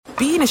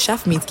being a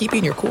chef means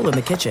keeping your cool in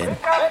the kitchen.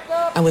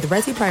 And with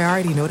Resi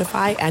Priority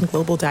Notify and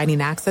Global Dining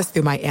Access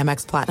through my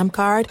Amex Platinum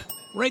card,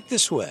 right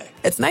this way.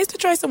 It's nice to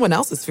try someone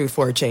else's food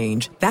for a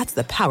change. That's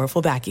the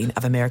powerful backing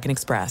of American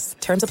Express.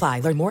 Terms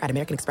apply. Learn more at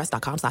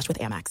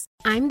americanexpress.com/withAmex.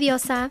 I'm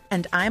Diosa.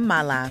 And I'm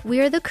Mala. We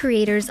are the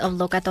creators of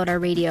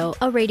Locatora Radio,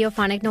 a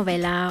radiophonic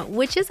novela,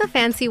 which is a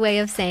fancy way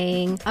of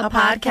saying a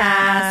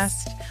podcast.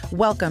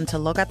 Welcome to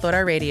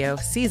Locatora Radio,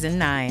 Season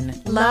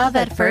 9. Love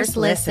at first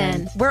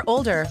listen. We're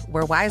older,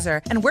 we're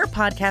wiser, and we're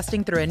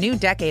podcasting through a new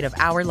decade of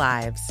our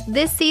lives.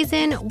 This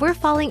season, we're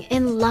falling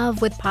in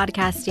love with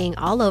podcasting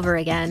all over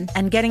again.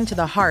 And getting to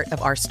the heart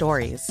of our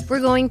stories.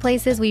 We're going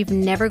places we've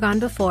never gone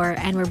before,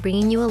 and we're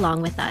bringing you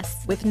along with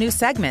us. With new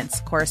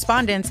segments,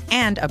 correspondence,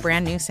 and a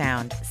brand new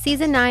sound.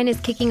 Season 9 is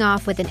kicking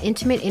off with an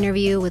intimate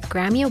interview with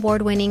Grammy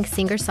Award-winning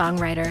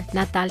singer-songwriter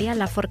Natalia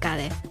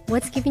Lafourcade.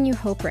 What's giving you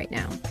hope right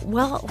now?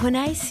 Well, when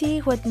I see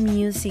what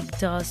music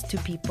does to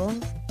people,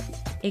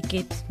 it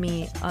gives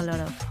me a lot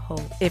of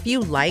hope. If you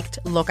liked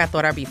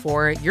Locatora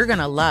before, you're going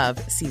to love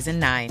Season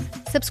 9.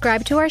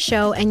 Subscribe to our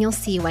show and you'll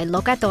see why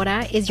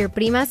Locatora is your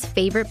prima's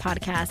favorite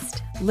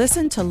podcast.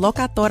 Listen to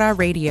Locatora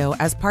Radio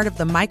as part of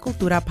the My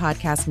Cultura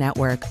Podcast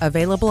Network,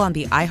 available on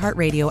the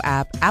iHeartRadio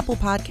app, Apple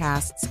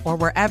Podcasts, or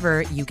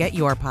wherever you get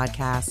your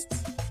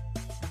podcasts.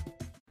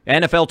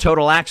 NFL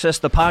Total Access,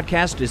 the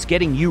podcast, is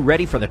getting you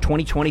ready for the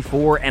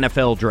 2024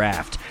 NFL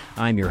Draft.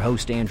 I'm your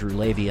host, Andrew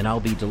Levy, and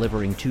I'll be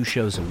delivering 2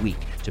 shows a week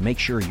to make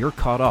sure you're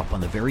caught up on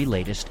the very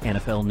latest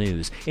NFL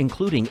news,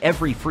 including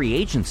every free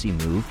agency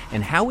move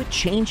and how it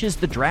changes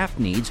the draft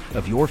needs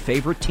of your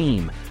favorite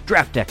team.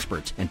 Draft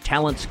experts and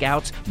talent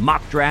scouts,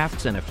 mock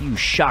drafts, and a few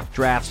shock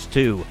drafts,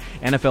 too.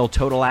 NFL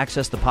Total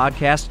Access, the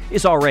podcast,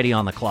 is already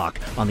on the clock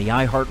on the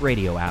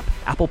iHeartRadio app,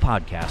 Apple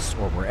Podcasts,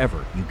 or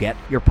wherever you get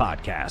your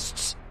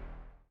podcasts.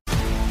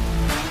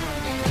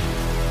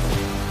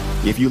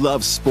 If you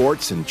love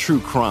sports and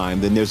true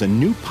crime, then there's a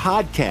new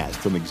podcast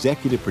from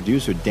executive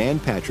producer Dan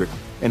Patrick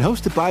and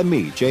hosted by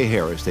me, Jay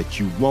Harris,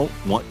 that you won't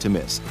want to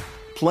miss.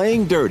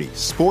 Playing Dirty: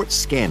 Sports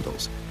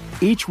Scandals.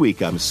 Each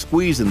week, I'm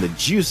squeezing the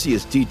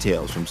juiciest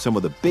details from some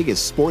of the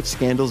biggest sports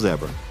scandals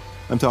ever.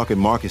 I'm talking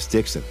Marcus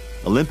Dixon,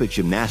 Olympic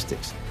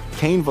gymnastics,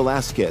 Cain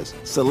Velasquez,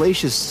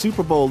 salacious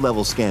Super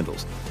Bowl-level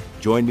scandals.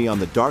 Join me on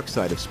the dark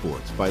side of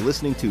sports by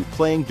listening to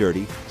Playing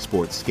Dirty: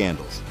 Sports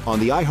Scandals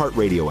on the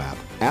iHeartRadio app,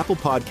 Apple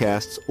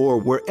Podcasts, or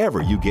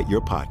wherever you get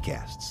your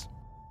podcasts.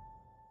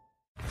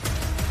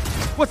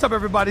 What's up,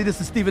 everybody?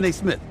 This is Stephen A.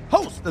 Smith,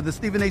 host of the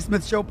Stephen A.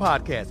 Smith Show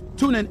podcast.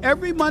 Tune in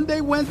every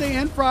Monday, Wednesday,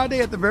 and Friday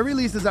at the very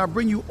least as I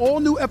bring you all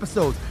new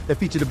episodes that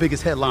feature the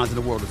biggest headlines in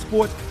the world of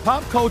sports,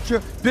 pop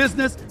culture,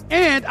 business,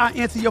 and I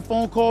answer your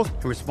phone calls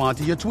and respond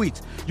to your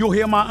tweets. You'll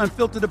hear my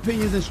unfiltered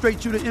opinions and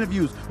straight-shooter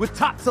interviews with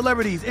top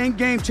celebrities and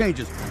game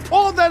changers.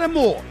 All that and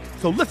more.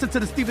 So listen to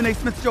the Stephen A.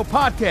 Smith Show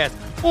podcast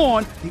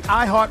on the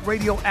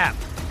iHeartRadio app,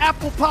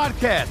 Apple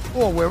Podcasts,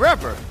 or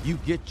wherever you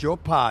get your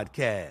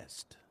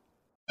podcast.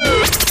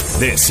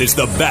 This is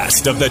the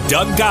best of the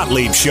Doug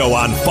Gottlieb Show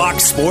on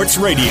Fox Sports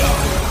Radio.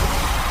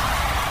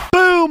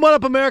 Boom! What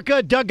up,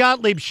 America? Doug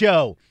Gottlieb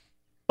Show,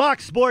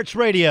 Fox Sports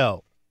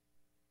Radio.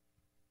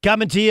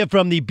 Coming to you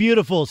from the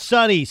beautiful,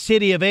 sunny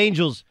City of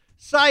Angels,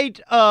 site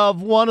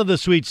of one of the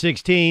Sweet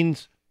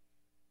 16s.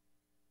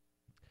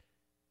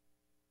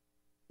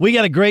 We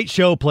got a great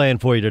show planned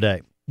for you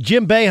today.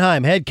 Jim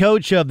Boeheim, head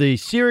coach of the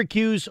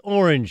Syracuse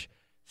Orange,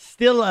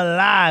 still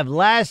alive.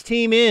 Last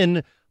team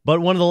in, but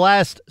one of the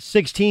last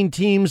 16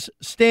 teams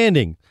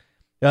standing.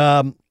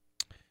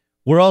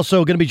 We're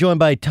also going to be joined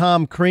by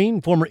Tom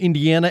Crean, former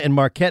Indiana and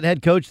Marquette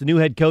head coach, the new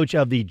head coach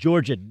of the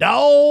Georgia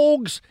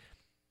Dogs.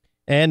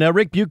 And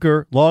Rick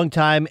Bucher,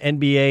 longtime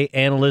NBA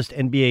analyst,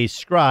 NBA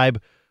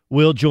scribe,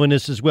 will join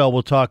us as well.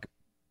 We'll talk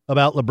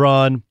about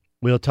LeBron.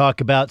 We'll talk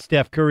about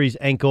Steph Curry's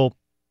ankle.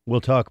 We'll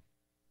talk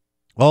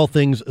all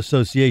things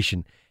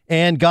association.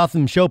 And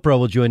Gotham Chopra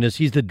will join us.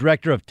 He's the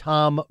director of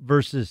Tom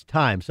versus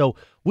Time. So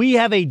we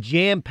have a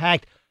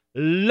jam-packed,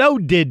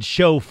 loaded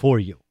show for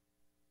you.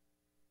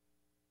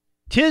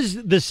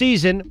 'Tis the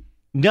season,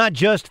 not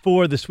just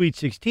for the Sweet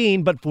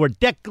 16, but for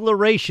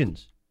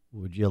declarations.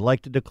 Would you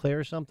like to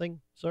declare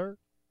something, sir?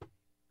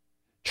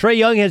 Trae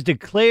Young has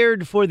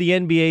declared for the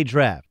NBA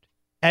draft.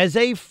 As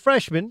a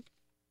freshman,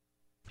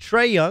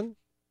 Trae Young,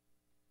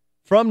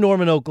 from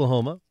Norman,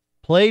 Oklahoma,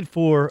 played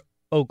for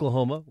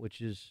Oklahoma,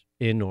 which is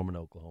in Norman,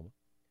 Oklahoma,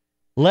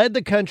 led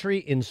the country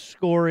in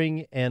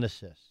scoring and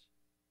assists.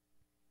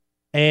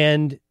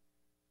 And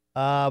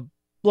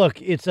look,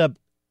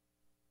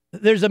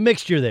 there's a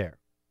mixture there.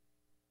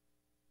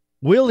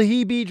 Will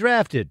he be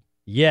drafted?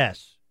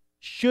 Yes.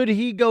 Should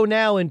he go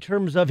now in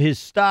terms of his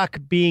stock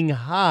being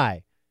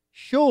high?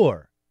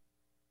 Sure.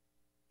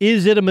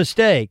 Is it a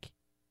mistake?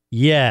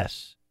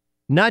 Yes.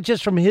 Not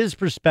just from his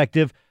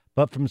perspective,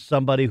 but from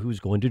somebody who's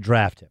going to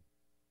draft him.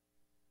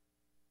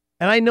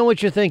 And I know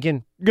what you're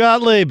thinking.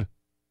 Gottlieb,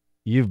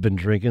 you've been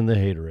drinking the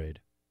haterade.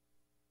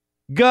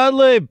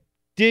 Gottlieb,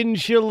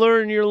 didn't you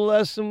learn your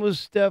lesson with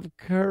Steph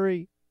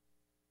Curry?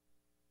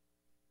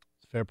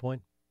 Fair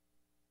point.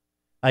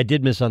 I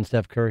did miss on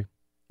Steph Curry.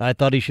 I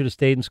thought he should have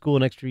stayed in school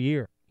an extra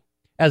year.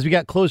 As we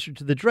got closer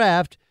to the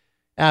draft,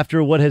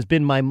 after what has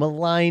been my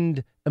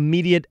maligned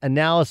immediate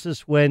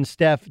analysis when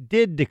Steph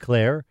did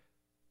declare,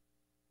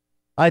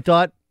 I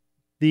thought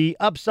the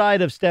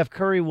upside of Steph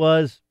Curry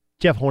was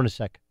Jeff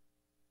Hornacek.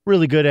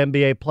 Really good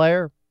NBA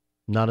player,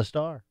 not a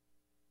star.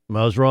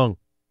 I was wrong.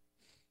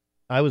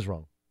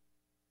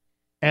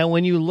 And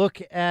when you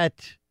look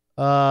at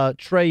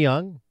Trae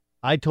Young,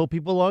 I told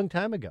people a long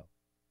time ago,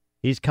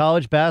 he's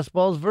college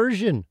basketball's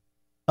version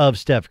of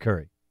Steph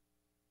Curry.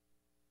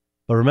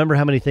 But remember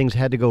how many things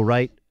had to go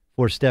right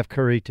for Steph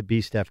Curry to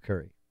be Steph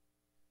Curry.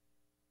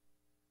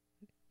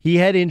 He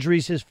had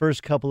injuries his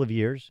first couple of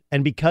years,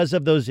 and because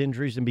of those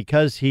injuries and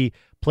because he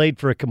played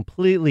for a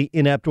completely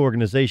inept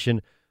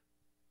organization,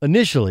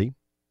 initially,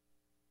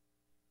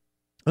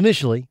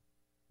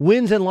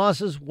 wins and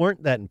losses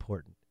weren't that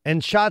important.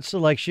 And shot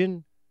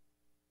selection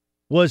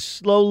was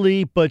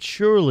slowly but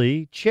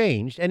surely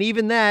changed. And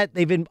even that,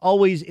 they've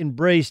always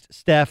embraced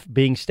Steph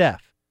being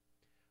Steph.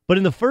 But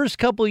in the first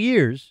couple of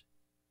years,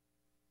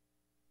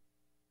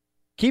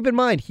 keep in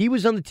mind, he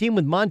was on the team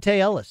with Monte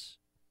Ellis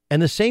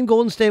and the same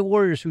Golden State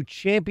Warriors who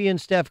championed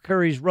Steph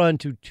Curry's run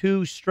to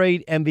 2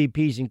 straight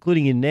MVPs,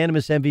 including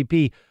unanimous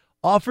MVP,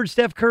 offered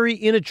Steph Curry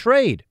in a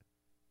trade.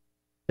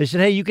 They said,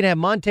 hey, you can have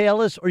Monte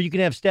Ellis or you can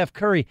have Steph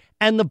Curry.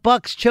 And the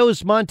Bucks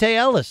chose Monte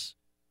Ellis.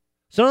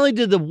 So not only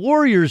did the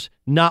Warriors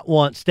not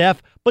want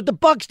Steph, but the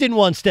Bucks didn't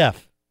want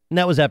Steph. And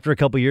that was after a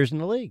couple years in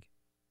the league.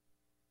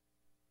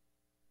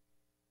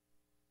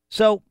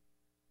 So,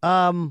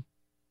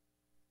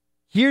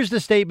 here's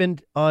the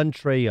statement on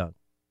Trae Young.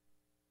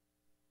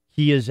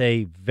 He is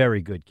a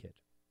very good kid.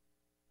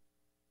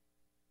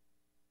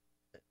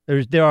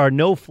 There are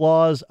no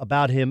flaws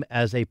about him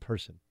as a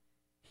person.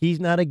 He's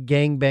not a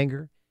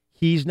gangbanger.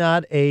 He's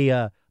not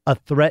a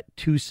threat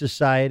to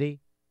society.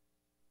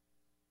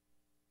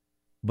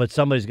 But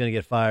somebody's going to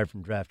get fired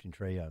from drafting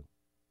Trae Young.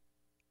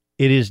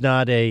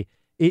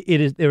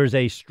 There is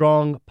a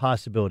strong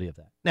possibility of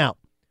that. Now,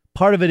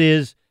 part of it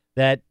is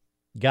that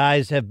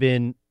guys have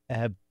been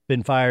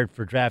fired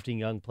for drafting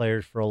young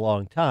players for a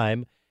long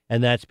time,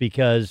 and that's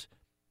because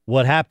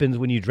what happens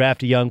when you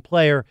draft a young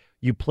player,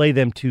 you play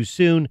them too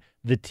soon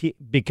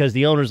because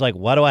the owner's like,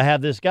 why do I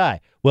have this guy?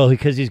 Well,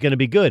 because he's going to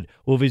be good.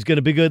 Well, if he's going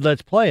to be good,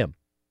 let's play him.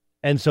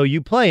 And so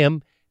you play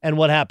him, and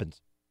what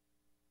happens?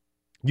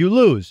 You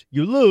lose,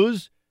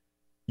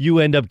 you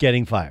end up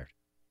getting fired.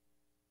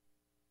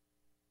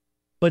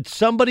 But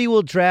somebody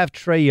will draft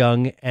Trae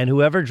Young, and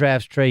whoever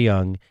drafts Trae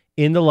Young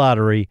in the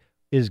lottery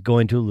is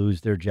going to lose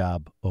their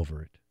job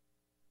over it.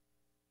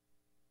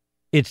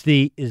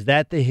 Is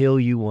that the hill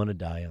you want to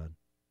die on?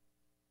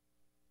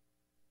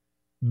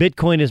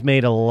 Bitcoin has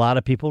made a lot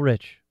of people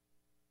rich.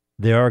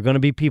 There are going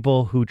to be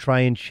people who try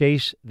and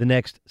chase the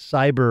next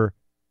cyber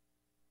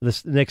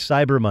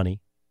money,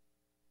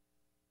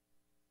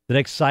 the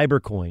next cyber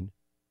coin.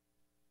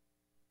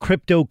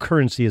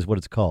 Cryptocurrency is what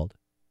it's called.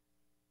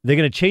 They're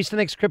going to chase the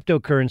next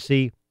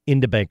cryptocurrency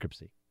into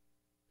bankruptcy.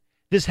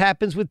 This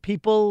happens with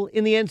people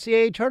in the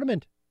NCAA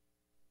tournament.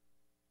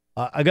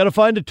 I got to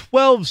find a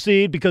 12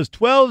 seed because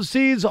 12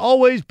 seeds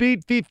always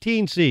beat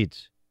 15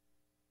 seeds.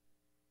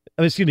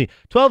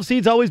 12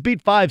 seeds always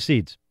beat 5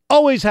 seeds.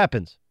 Always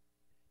happens.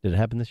 Did it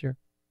happen this year?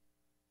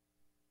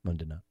 No, it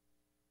did not.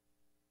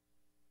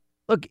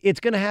 Look, it's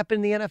going to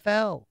happen in the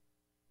NFL.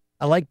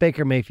 I like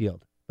Baker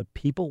Mayfield, but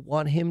people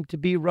want him to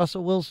be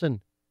Russell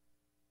Wilson.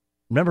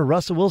 Remember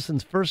Russell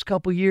Wilson's first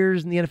couple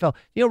years in the NFL?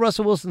 You know,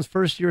 Russell Wilson's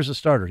first year as a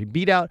starter, he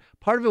beat out.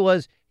 Part of it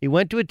was he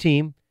went to a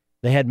team.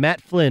 They had Matt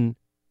Flynn,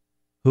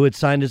 who had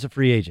signed as a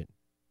free agent.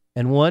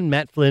 And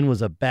Matt Flynn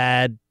was a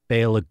bad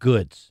bale of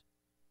goods.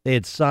 They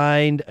had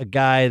signed a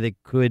guy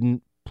that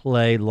couldn't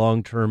play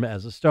long-term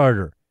as a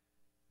starter.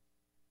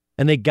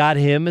 And they got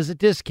him as a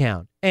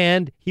discount.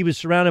 And he was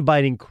surrounded by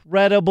an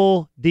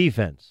incredible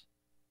defense.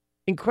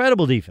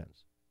 Incredible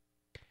defense.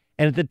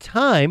 And at the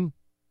time,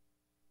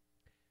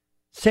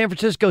 San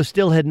Francisco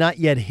still had not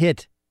yet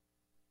hit.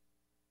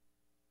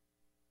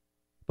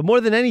 But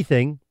more than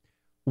anything,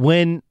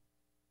 when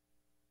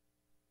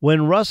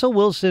Russell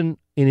Wilson,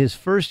 in his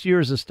first year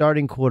as a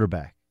starting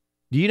quarterback,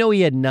 do you know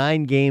he had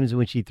 9 games in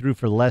which he threw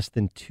for less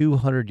than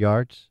 200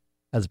 yards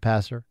as a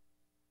passer?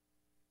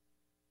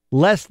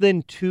 Less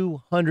than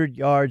 200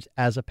 yards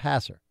as a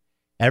passer.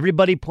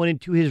 Everybody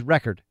pointed to his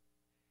record.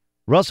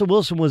 Russell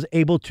Wilson was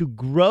able to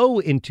grow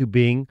into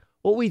being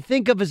what we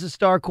think of as a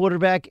star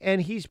quarterback,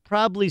 and he's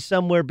probably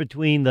somewhere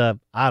between the,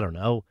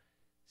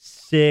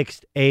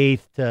 6th,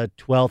 8th to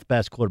 12th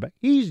best quarterback.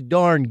 He's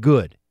darn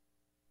good.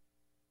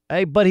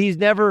 But he's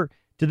never,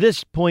 to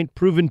this point,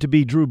 proven to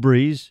be Drew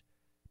Brees,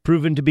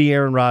 proven to be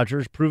Aaron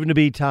Rodgers, proven to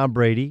be Tom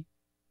Brady.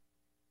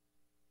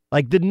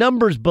 Like, the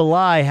numbers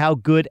belie how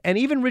good, and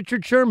even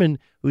Richard Sherman,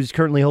 who's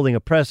currently holding a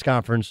press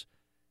conference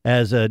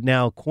as a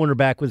now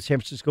cornerback with the San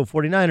Francisco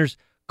 49ers,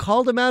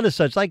 called him out as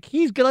such. Like,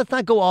 he's good. Let's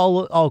not go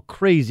all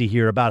crazy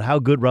here about how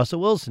good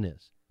Russell Wilson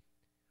is.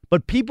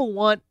 But people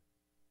want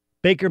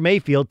Baker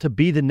Mayfield to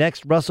be the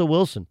next Russell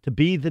Wilson, to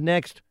be the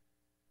next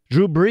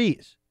Drew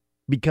Brees,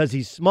 because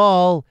he's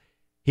small,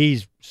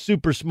 He's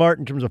super smart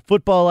in terms of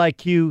football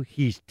IQ.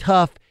 He's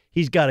tough.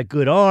 He's got a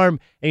good arm.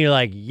 And you're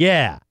like,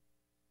 yeah,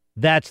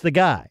 that's the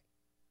guy.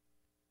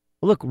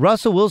 Well, look,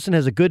 Russell Wilson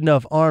has a good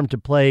enough arm to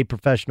play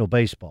professional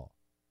baseball.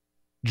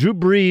 Drew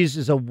Brees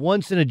is a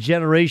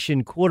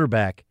once-in-a-generation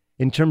quarterback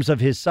in terms of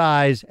his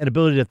size and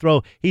ability to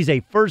throw. He's a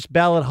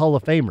first-ballot Hall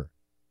of Famer.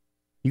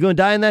 You going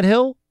to die on that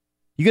hill?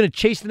 You going to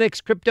chase the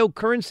next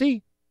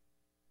cryptocurrency?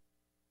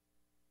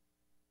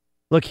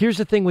 Look, here's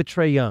the thing with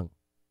Trae Young.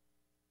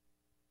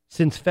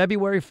 Since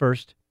February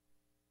 1st,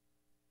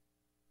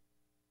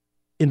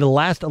 in the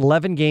last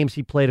 11 games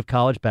he played of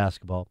college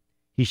basketball,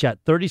 he shot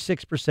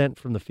 36%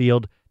 from the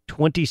field,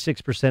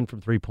 26%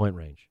 from three-point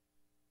range.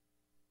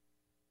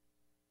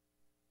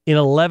 In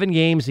 11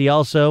 games, he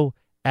also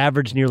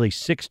averaged nearly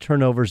 6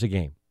 turnovers a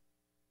game.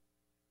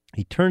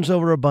 He turns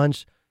over a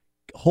bunch,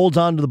 holds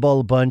on to the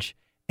ball a bunch,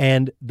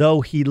 and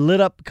though he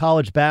lit up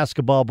college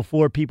basketball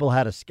before people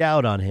had a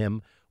scout on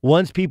him,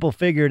 once people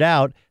figured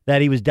out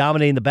that he was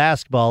dominating the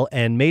basketball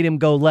and made him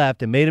go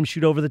left and made him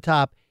shoot over the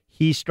top,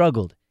 he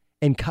struggled.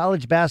 And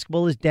college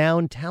basketball is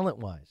down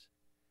talent-wise.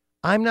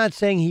 I'm not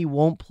saying he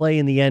won't play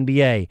in the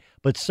NBA,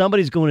 but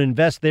somebody's going to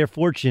invest their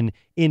fortune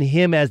in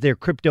him as their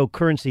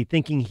cryptocurrency,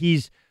 thinking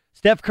he's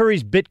Steph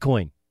Curry's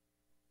Bitcoin.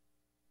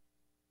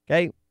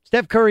 Okay?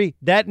 Steph Curry,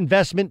 that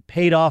investment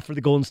paid off for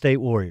the Golden State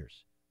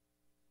Warriors.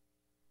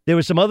 There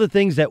were some other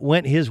things that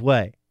went his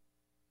way.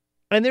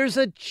 And there's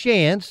a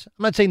chance,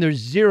 I'm not saying there's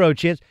zero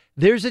chance,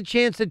 there's a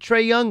chance that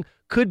Trae Young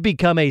could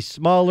become a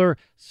smaller,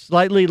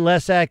 slightly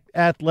less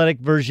athletic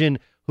version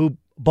who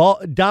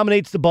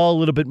dominates the ball a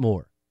little bit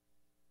more.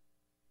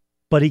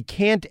 But he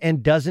can't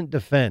and doesn't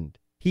defend.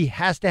 He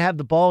has to have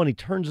the ball, and he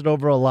turns it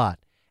over a lot.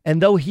 And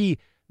though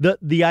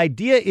the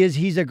idea is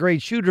he's a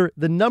great shooter,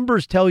 the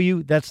numbers tell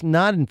you that's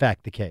not, in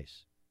fact, the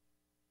case.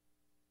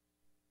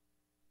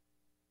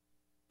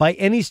 By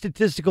any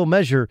statistical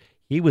measure,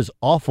 he was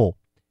awful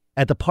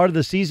at the part of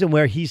the season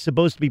where he's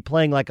supposed to be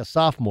playing like a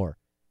sophomore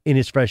in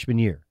his freshman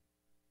year.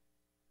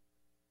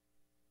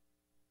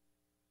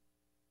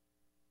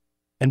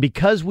 And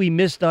because we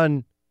missed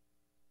on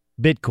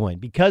Bitcoin,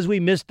 because we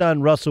missed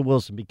on Russell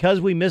Wilson,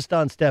 because we missed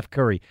on Steph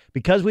Curry,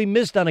 because we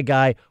missed on a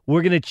guy,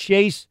 we're going to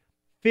chase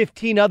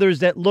 15 others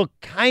that look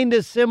kind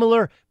of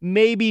similar,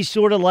 maybe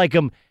sort of like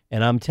him.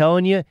 And I'm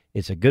telling you,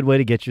 it's a good way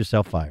to get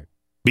yourself fired.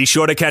 Be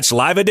sure to catch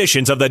live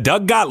editions of the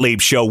Doug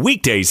Gottlieb Show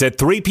weekdays at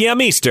 3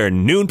 p.m.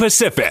 Eastern, noon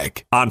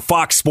Pacific, on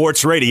Fox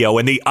Sports Radio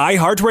and the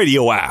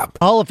iHeartRadio app.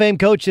 Hall of Fame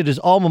coach at his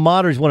alma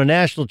mater has won a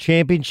national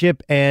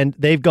championship, and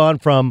they've gone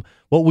from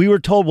what we were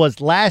told was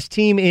last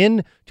team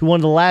in to one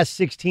of the last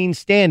 16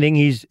 standing.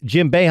 He's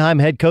Jim Boeheim,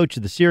 head coach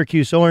of the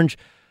Syracuse Orange.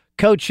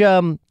 Coach,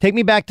 take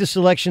me back to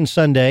Selection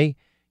Sunday.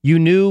 You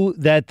knew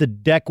that the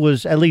deck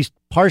was at least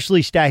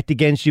partially stacked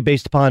against you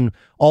based upon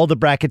all the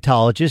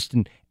bracketologists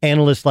and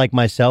analysts like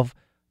myself.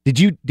 Did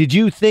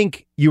you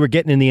think you were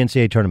getting in the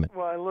NCAA tournament?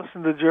 Well, I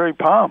listened to Jerry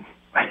Palm.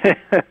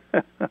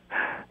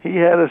 He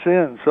had us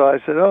in, so I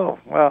said, oh,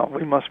 well,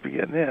 we must be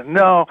getting in.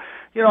 No,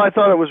 I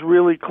thought it was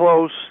really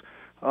close.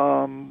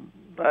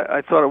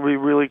 I thought it would be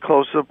really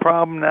close. The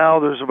problem now,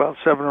 there's about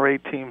 7 or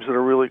 8 teams that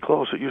are really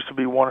close. It used to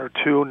be 1 or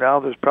 2.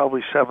 Now there's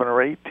probably 7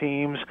 or 8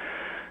 teams.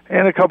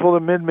 And a couple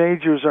of the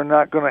mid-majors are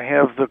not going to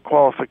have the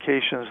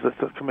qualifications that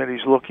the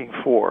committee's looking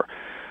for.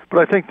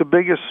 But I think the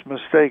biggest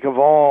mistake of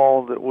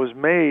all that was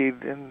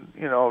made, and,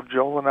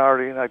 Joe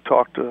Lenardi and I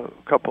talked to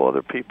a couple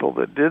other people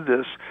that did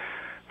this,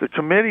 the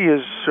committee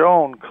has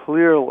shown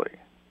clearly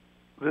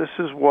this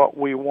is what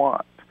we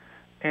want.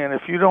 And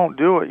if you don't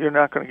do it, you're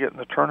not going to get in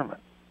the tournament.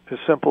 As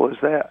simple as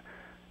that.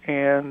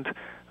 And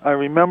I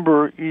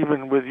remember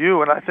even with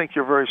you, and I think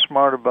you're very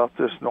smart about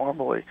this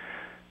normally,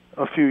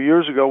 a few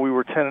years ago we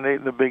were 10-8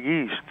 in the Big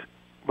East,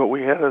 but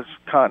we had a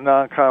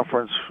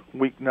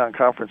week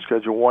non-conference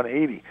schedule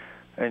 180.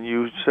 And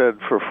you said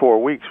for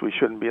 4 weeks we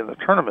shouldn't be in the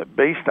tournament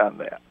based on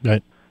that.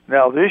 Right.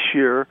 Now this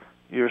year,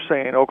 you're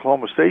saying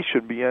Oklahoma State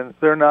should be in.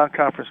 Their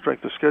non-conference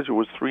strength of schedule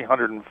was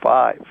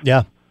 305.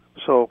 Yeah.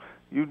 So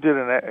you did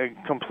a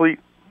complete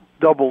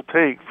double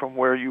take from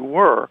where you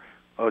were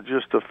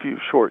just a few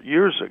short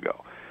years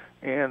ago.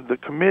 And the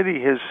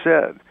committee has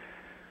said,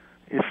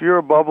 if you're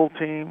a bubble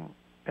team,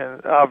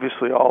 and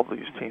obviously all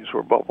these teams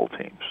were bubble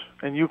teams,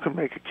 and you can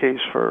make a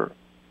case for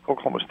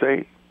Oklahoma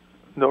State,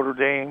 Notre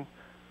Dame,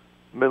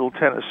 Middle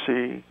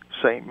Tennessee,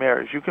 St.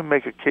 Mary's. You can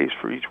make a case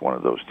for each one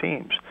of those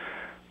teams.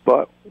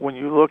 But when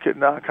you look at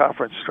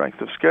non-conference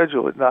strength of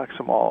schedule, it knocks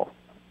them all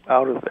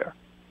out of there.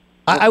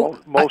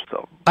 Most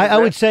of them. I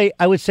would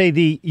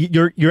say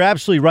you're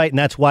absolutely right, and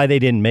that's why they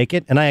didn't make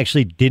it. And I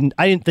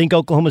didn't think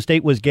Oklahoma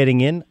State was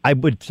getting in. I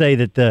would say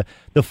that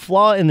the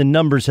flaw in the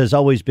numbers has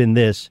always been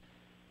this.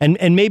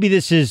 And maybe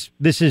this is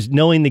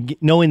knowing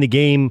the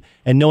game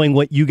and knowing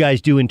what you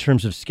guys do in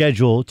terms of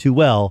schedule too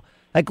well.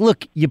 Like,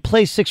 look, you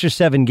play 6 or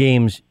 7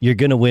 games, you're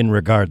going to win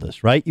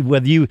regardless, right?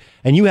 You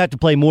have to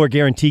play more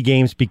guarantee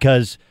games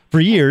because for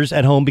years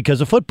at home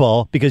because of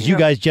football, because you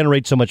guys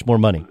generate so much more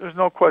money. There's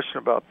no question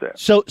about that.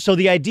 So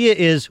the idea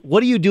is, what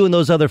do you do in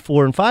those other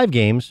 4 and 5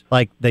 games?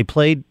 Like they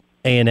played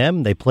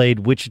A&M. They played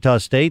Wichita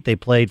State. They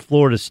played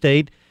Florida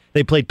State.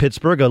 They played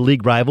Pittsburgh, a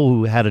league rival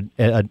who had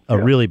a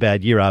really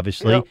bad year,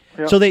 obviously.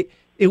 Yep. So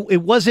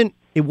it wasn't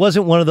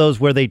one of those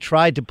where they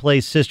tried to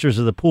play Sisters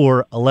of the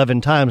Poor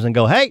 11 times and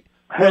go, hey,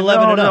 we're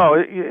 11-0. No,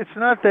 it's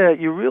not that.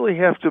 You really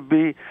have to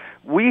be.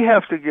 We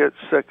have to get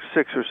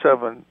six or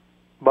seven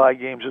bye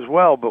games as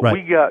well, but right.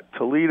 We got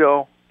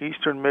Toledo,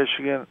 Eastern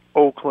Michigan,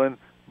 Oakland,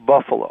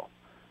 Buffalo.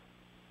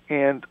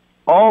 And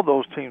all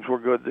those teams were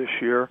good this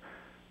year.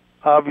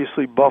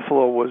 Obviously,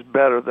 Buffalo was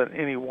better than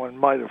anyone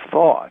might have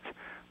thought,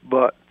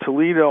 but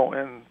Toledo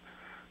and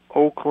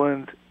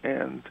Oakland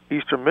and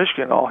Eastern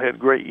Michigan all had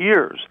great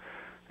years.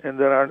 And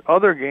then our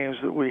other games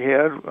that we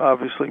had,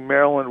 obviously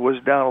Maryland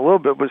was down a little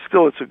bit, but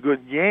still it's a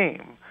good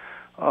game.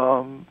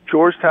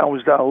 Georgetown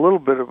was down a little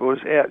bit, it was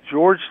at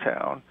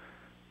Georgetown.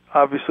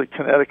 Obviously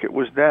Connecticut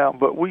was down,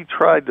 but we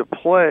tried to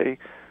play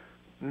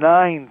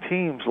 9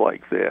 teams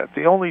like that.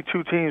 The only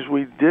 2 teams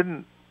we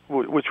didn't,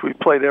 which we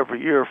played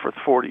every year for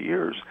 40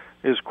 years,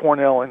 is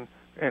Cornell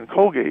and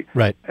Colgate.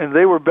 Right. And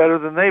they were better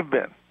than they've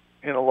been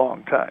in a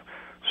long time.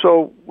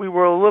 So we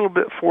were a little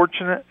bit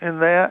fortunate in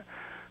that,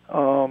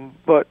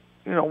 but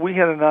you know, we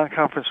had a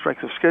non-conference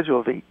strength of schedule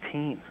of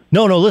 18.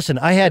 No, listen,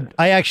 I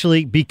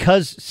actually,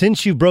 because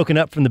since you've broken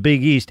up from the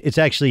Big East, it's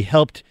actually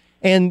helped.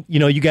 And, you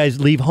know, you guys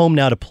leave home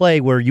now to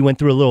play where you went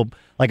through a little,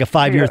 like a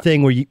 5-year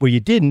thing where you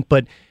didn't.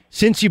 But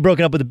since you've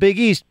broken up with the Big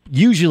East,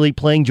 usually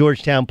playing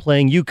Georgetown,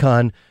 playing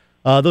UConn,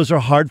 those are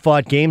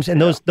hard-fought games, and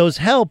those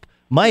help.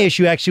 My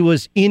issue actually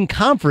was in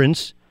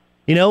conference.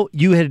 You know,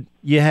 you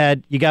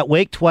got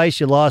Wake twice,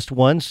 you lost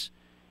once.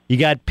 You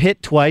got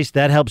Pitt twice.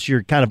 That helps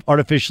your kind of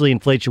artificially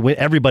inflate your win.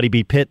 Everybody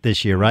beat Pitt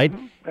this year, right?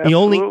 Mm-hmm.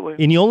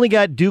 Absolutely. You only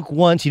got Duke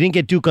once. You didn't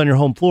get Duke on your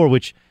home floor,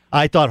 which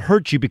I thought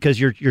hurt you because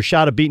your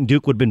shot of beating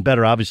Duke would have been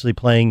better, obviously,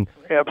 playing.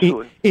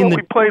 Absolutely.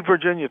 We played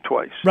Virginia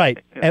twice. Right,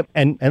 yeah.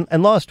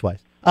 and lost twice.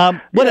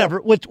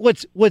 Whatever. Yeah.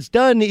 What's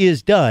done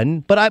is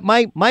done. But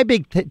my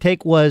big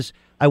take was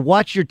I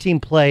watched your team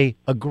play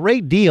a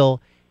great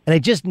deal, and I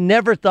just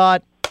never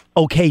thought,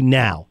 okay,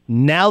 now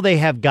they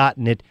have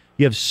gotten it.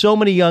 You have so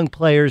many young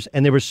players,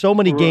 and there were so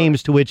many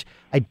games to which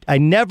I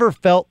never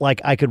felt like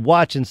I could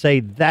watch and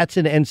say, that's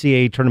an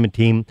NCAA tournament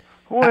team.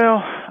 Well,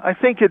 I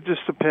think it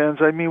just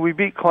depends. I mean, we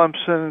beat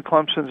Clemson.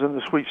 Clemson's in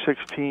the Sweet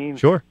 16.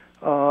 Sure.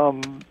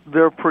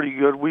 They're pretty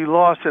good. We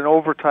lost in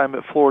overtime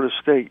at Florida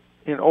State.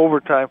 In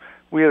overtime,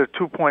 we had a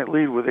 2-point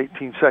lead with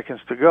 18 seconds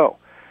to go.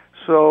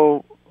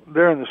 So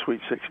they're in the Sweet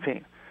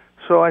 16.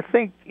 So I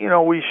think, you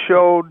know, we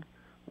showed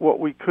what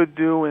we could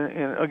do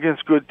in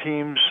against good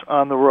teams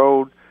on the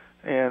road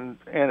and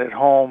at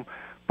home.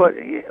 But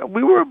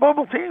we were a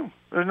bubble team.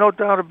 There's no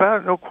doubt about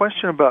it, no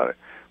question about it.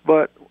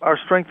 But our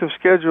strength of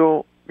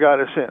schedule got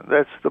us in.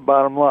 That's the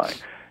bottom line.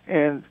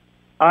 And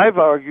I've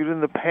argued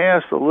in the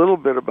past a little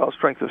bit about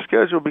strength of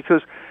schedule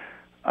because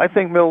I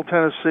think Middle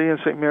Tennessee and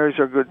St. Mary's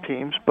are good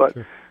teams, but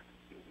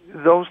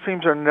those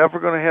teams are never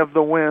going to have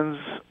the wins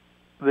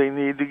they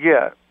need to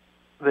get.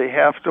 They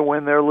have to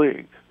win their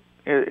league.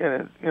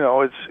 And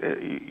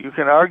you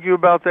can argue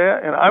about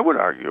that, and I would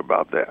argue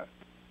about that.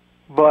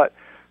 But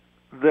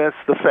that's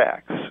the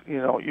facts. You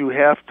know, you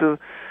have to.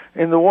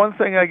 And the one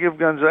thing I give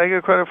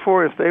Gonzaga credit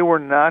for, if they were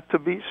not to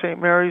beat St.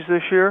 Mary's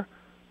this year,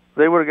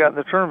 they would have gotten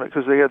the tournament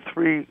because they had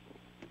 3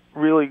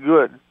 really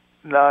good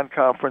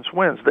non-conference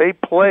wins. They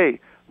play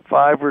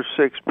 5 or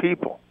 6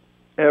 people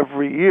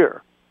every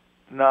year,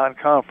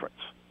 non-conference,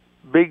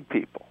 big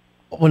people.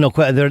 Well, no,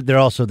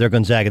 they're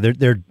Gonzaga.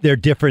 They're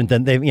different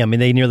than they. I mean,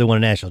 they nearly won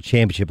a national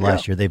championship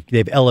last year.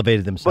 They've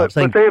elevated themselves.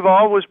 But they've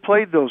always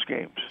played those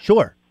games.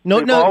 Sure. No,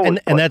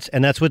 and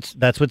that's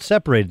what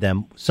separated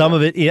them. Some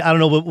of it, I don't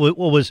know what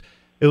was.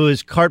 It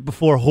was cart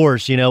before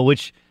horse. You know,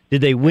 which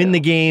did they win the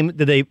game?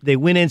 Did they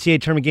win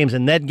NCAA tournament games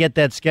and then get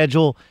that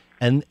schedule?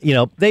 And you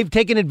know, they've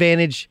taken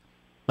advantage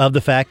of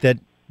the fact that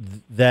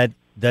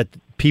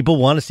people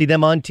want to see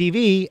them on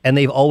TV, and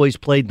they've always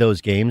played those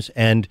games,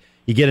 and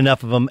you get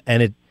enough of them,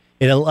 and it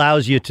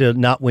allows you to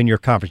not win your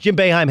conference. Jim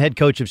Boeheim, head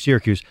coach of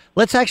Syracuse.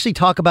 Let's actually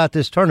talk about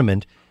this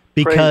tournament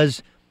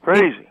because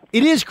crazy.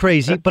 It is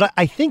crazy, but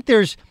I think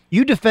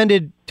you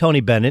defended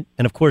Tony Bennett,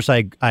 and of course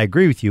I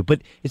agree with you,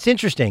 but it's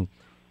interesting.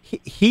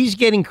 He's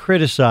getting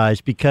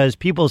criticized because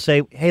people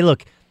say, hey,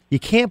 look, you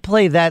can't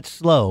play that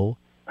slow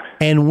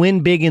and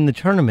win big in the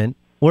tournament,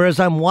 whereas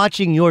I'm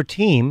watching your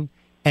team,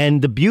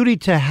 and the beauty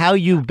to how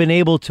you've been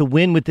able to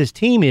win with this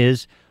team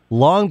is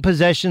long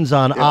possessions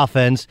on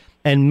offense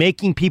and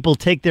making people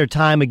take their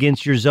time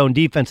against your zone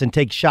defense and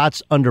take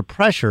shots under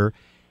pressure.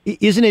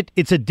 Isn't it?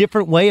 It's a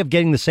different way of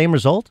getting the same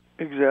result?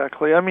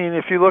 Exactly. I mean,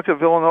 if you look at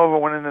Villanova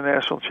winning the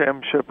national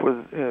championship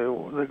with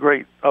the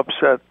great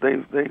upset,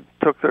 they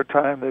took their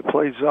time, they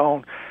played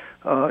zone.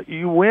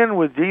 You win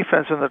with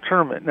defense in the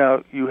tournament.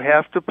 Now, you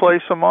have to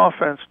play some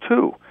offense,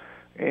 too.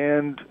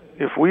 And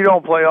if we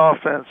don't play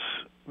offense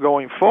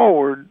going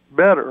forward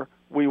better,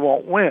 we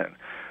won't win.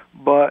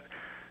 But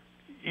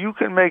you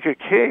can make a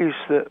case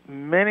that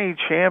many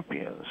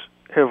champions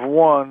have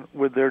won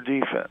with their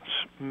defense,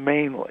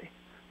 mainly.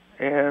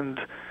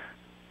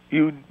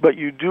 But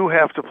you do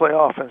have to play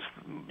offense.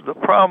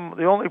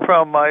 the only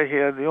problem I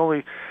had, the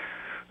only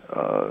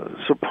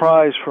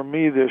surprise for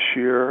me this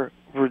year,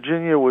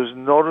 Virginia was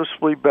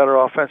noticeably better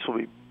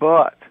offensively,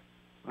 but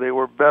they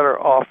were better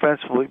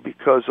offensively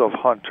because of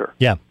Hunter.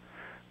 Yeah.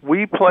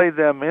 We played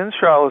them in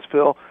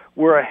Charlottesville.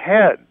 We're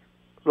ahead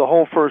the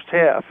whole first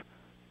half.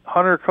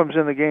 Hunter comes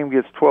in the game,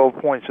 gets 12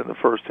 points in the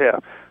first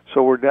half,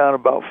 so we're down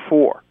about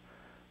 4.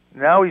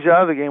 Now he's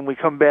out of the game. We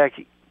come back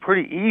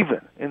pretty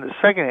even in the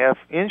second half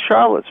in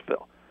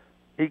Charlottesville.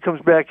 He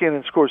comes back in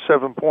and scores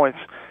 7 points,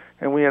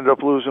 and we end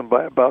up losing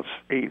by about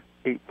 8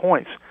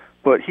 points.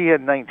 But he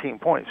had 19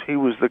 points. He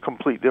was the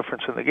complete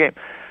difference in the game.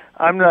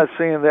 I'm not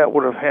saying that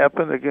would have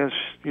happened against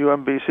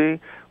UMBC.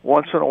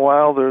 Once in a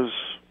while, there's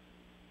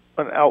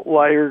an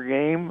outlier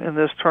game in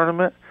this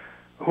tournament.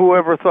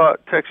 Whoever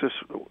thought Texas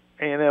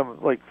A&M,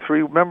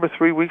 remember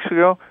 3 weeks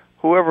ago?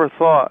 Whoever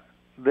thought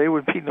they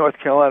would beat North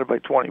Carolina by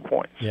 20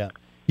 points? Yeah.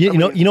 You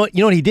know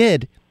what he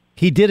did?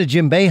 He did a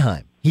Jim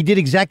Boeheim. He did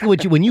exactly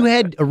what when you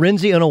had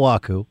Arinze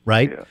Onuaku,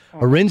 right? Yeah.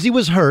 Arinze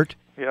was hurt,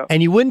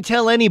 and you wouldn't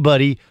tell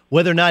anybody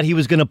whether or not he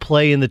was going to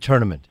play in the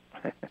tournament.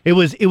 It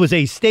was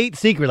a state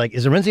secret. Like,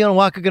 is Arinze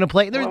Onuaku going to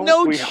play? There's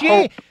no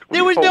chance.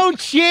 There was no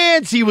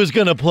chance he was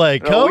going to play,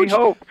 Coach.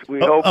 We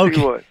hoped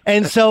he would.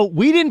 And so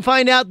we didn't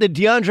find out that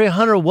DeAndre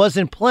Hunter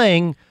wasn't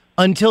playing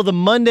until the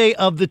Monday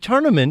of the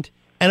tournament.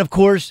 And, of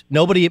course,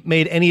 nobody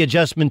made any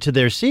adjustment to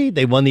their seed.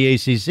 They won the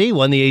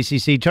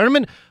ACC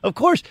tournament. Of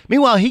course.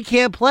 Meanwhile, he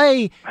can't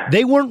play.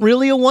 They weren't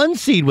really a 1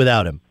 seed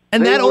without him.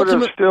 And they that would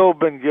have still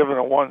been given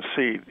a 1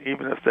 seed,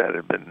 even if that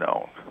had been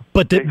known.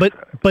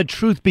 But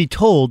truth be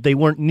told, they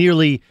weren't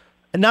nearly,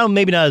 and now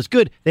maybe not as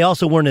good. They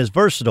also weren't as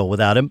versatile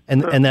without him.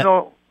 And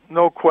that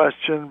no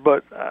question.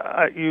 But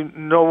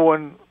no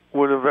one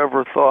would have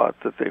ever thought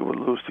that they would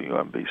lose to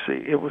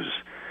UMBC. It was.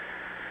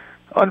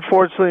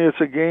 Unfortunately, it's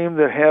a game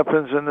that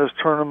happens in this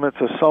tournament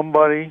to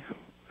somebody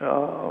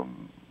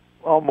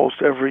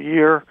almost every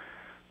year.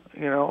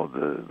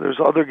 There's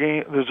other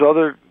games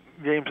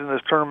in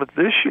this tournament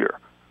this year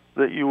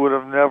that you would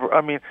have never. I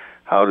mean,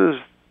 how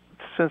does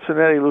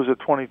Cincinnati lose a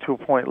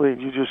 22-point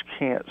lead? You just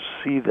can't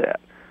see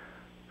that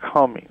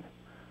coming.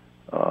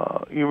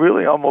 You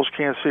really almost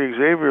can't see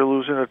Xavier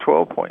losing a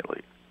 12-point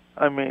lead.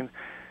 I mean,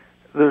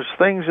 there's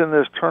things in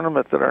this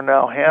tournament that are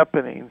now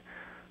happening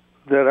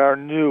that are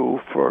new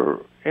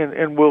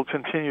and will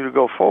continue to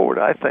go forward,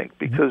 I think,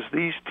 because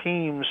these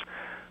teams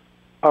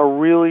are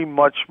really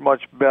much,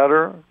 much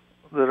better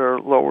that are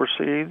lower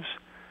seeds,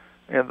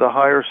 and the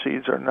higher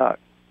seeds are not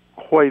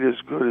quite as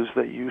good as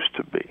they used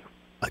to be.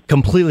 I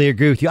completely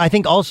agree with you. I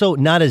think also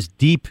not as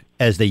deep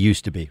as they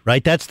used to be,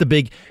 right? That's the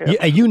big,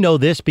 you know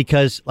this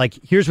because,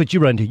 here's what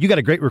you run into. You got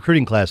a great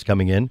recruiting class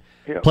coming in,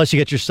 plus you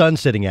got your son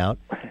sitting out,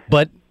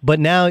 but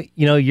now,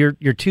 your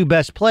 2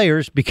 best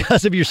players,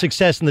 because of your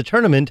success in the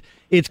tournament,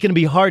 it's going to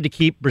be hard to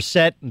keep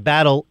Brissett and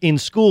Battle in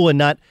school and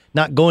not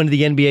going to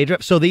the NBA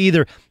draft. So they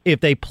either, if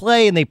they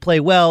play and they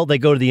play well, they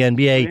go to the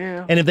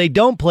NBA, and if they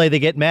don't play, they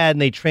get mad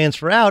and they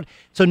transfer out.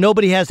 So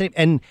nobody has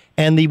any,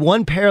 and the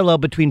one parallel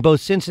between both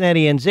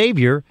Cincinnati and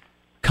Xavier,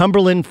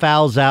 Cumberland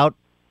fouls out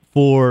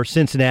for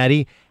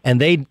Cincinnati,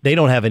 and they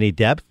don't have any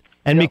depth.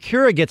 And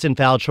Mikura gets in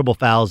foul trouble,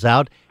 fouls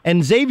out.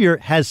 And Xavier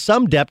has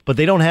some depth, but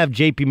they don't have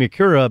J.P.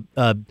 Mikura,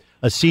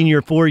 a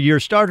senior 4-year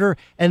starter,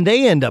 and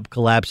they end up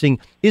collapsing.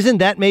 Isn't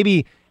that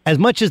maybe, as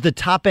much as the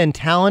top-end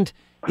talent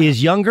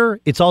is younger,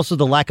 it's also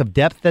the lack of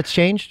depth that's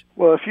changed?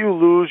 Well, if you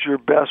lose your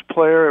best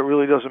player, it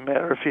really doesn't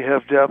matter. If you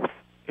have depth,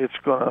 it's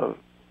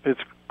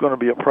gonna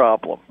be a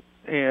problem.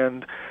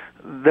 And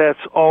that's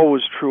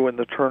always true in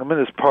the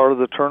tournament. It's part of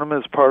the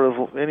tournament. It's part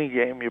of any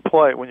game you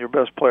play. When your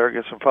best player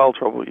gets in foul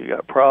trouble, you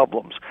got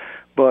problems.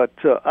 But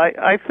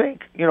I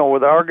think,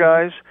 with our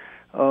guys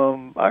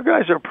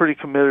are pretty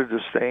committed to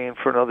staying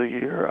for another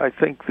year. I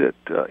think that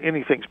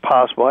anything's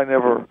possible. I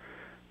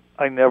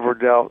never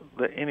doubt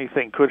that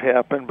anything could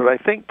happen. But I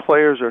think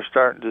players are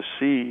starting to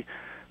see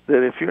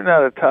that if you're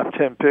not a top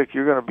 10 pick,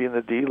 you're going to be in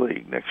the D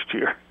League next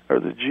year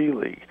or the G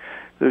League.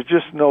 There's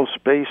just no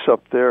space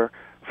up there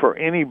for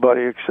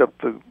anybody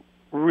except the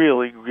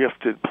really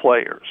gifted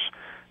players.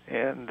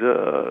 And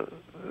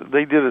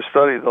they did a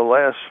study the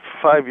last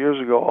 5 years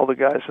ago. All the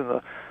guys in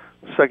the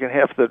second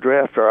half of the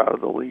draft are out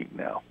of the league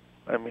now.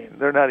 I mean,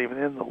 they're not even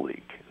in the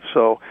league.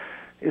 So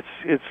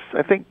it's.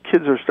 I think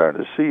kids are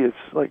starting to see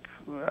it's like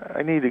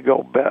I need to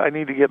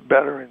get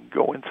better and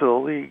go into the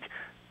league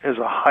as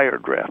a higher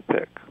draft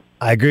pick.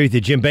 I agree with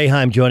you. Jim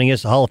Boeheim joining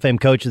us, the Hall of Fame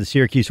coach of the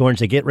Syracuse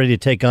Hornets. They get ready to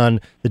take on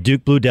the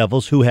Duke Blue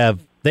Devils, who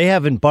they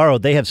haven't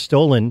borrowed, they have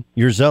stolen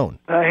your zone.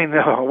 I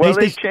know. Well,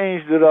 they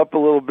changed it up a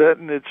little bit,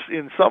 and it's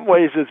in some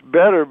ways it's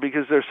better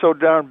because they're so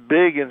darn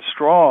big and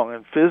strong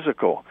and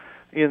physical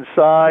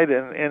inside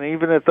and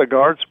even at the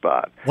guard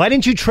spot. Why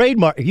didn't you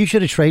trademark? You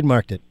should have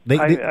trademarked it.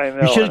 I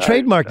know. You should have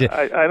trademarked it.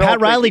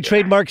 Pat Riley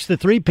trademarks the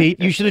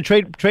three-peat. You should have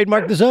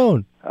trademarked the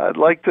zone. I'd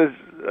like to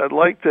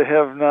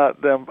have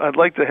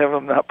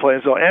them not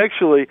play zone.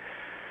 Actually,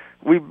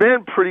 we've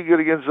been pretty good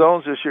against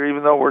zones this year,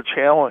 even though we're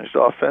challenged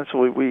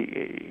offensively.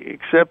 The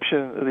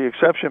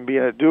exception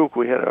being at Duke,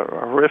 we had a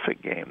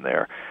horrific game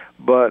there,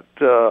 but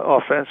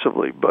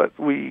offensively. But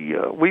we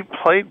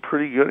played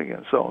pretty good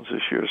against zones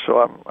this year, so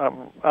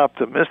I'm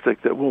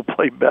optimistic that we'll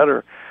play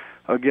better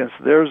against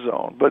their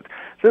zone. But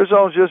their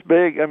zone's just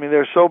big. I mean,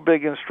 they're so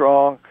big and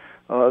strong.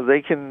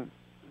 They can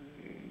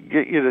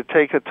get you to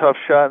take a tough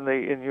shot,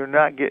 and you're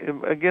not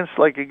getting against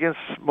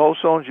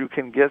most zones. You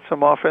can get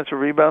some offensive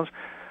rebounds.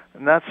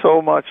 Not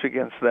so much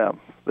against them.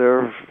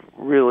 They're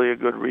really a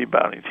good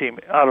rebounding team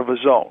out of a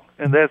zone,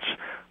 and that's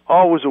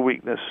always a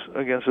weakness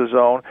against a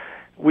zone.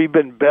 We've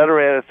been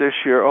better at it this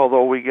year,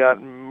 although we got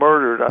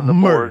murdered on the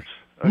boards.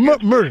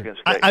 Murdered.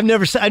 I've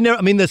never. I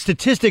mean, the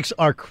statistics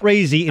are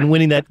crazy in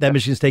winning that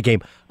Michigan State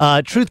game.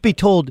 Truth be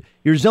told,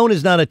 your zone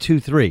is not a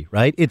 2-3,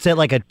 right? It's at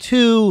like a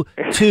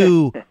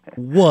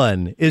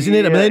 2-2-1, isn't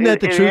it? I mean, isn't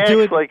that the truth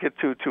to it? It's like a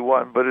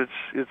 2-2-1, but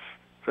it's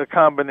a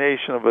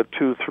combination of a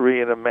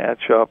 2-3 and a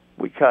matchup.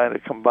 We kind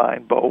of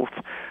combine both,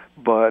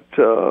 but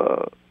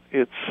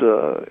it's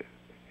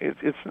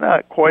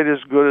not quite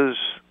as good as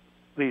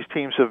these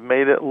teams have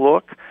made it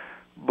look.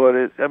 But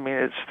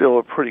it's still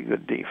a pretty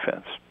good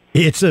defense.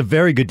 It's a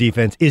very good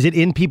defense. Is it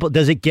in people? Do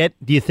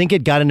you think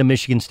it got into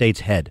Michigan State's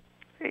head?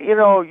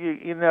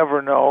 You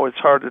never know. It's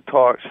hard to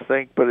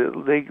think, but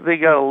they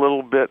got a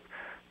little bit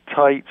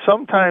tight.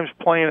 Sometimes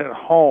playing at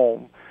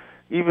home,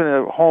 even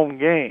a home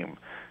game,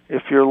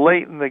 if you're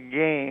late in the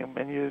game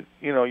and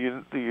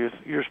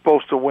you're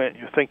supposed to win,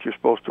 you think you're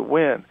supposed to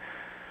win,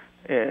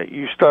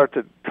 you start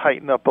to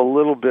tighten up a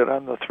little bit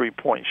on the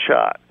 3-point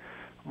shot.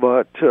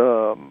 But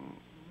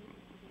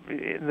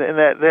and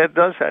that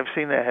does. I've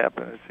seen that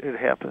happen. It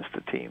happens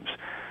to teams.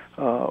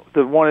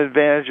 The one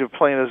advantage of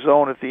playing a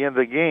zone at the end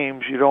of the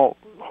games,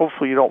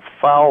 hopefully you don't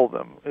foul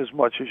them as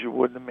much as you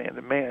would in a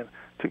man-to-man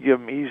to give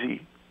them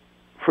easy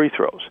free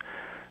throws.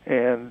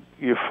 And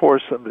you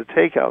force them to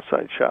take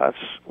outside shots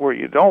where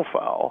you don't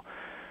foul.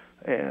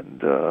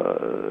 And,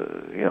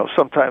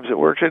 sometimes it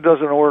works. It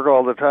doesn't work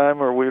all the time,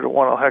 or we'd have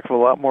won a heck of a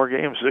lot more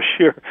games this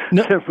year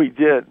than we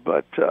did.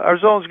 But our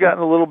zone's gotten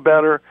a little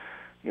better.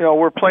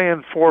 We're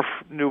playing four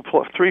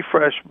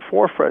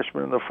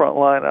freshmen in the front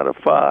line out of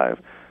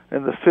 5,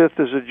 and the 5th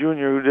is a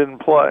junior who didn't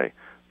play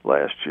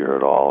last year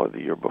at all or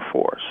the year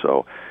before.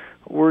 So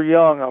we're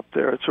young up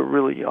there. It's a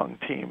really young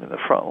team in the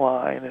front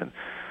line. And,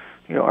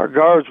 our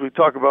guards, we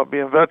talk about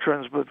being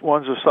veterans, but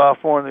one's a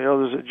sophomore and the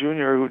other's a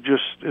junior who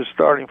just is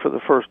starting for the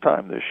first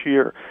time this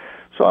year.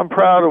 So I'm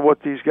proud of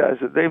what these guys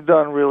did. They've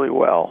done really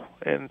well.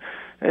 And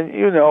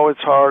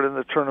it's hard in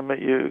the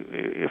tournament.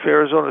 If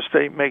Arizona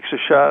State makes a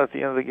shot at the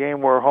end of the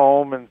game, we're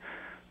home, and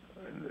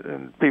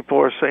people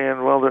are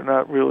saying, well, they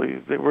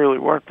really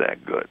weren't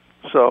that good.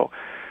 So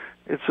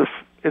it's a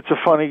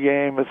funny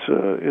game.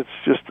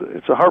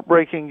 It's a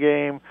heartbreaking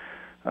game.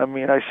 I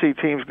mean, I see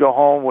teams go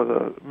home with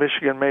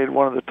Michigan made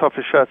one of the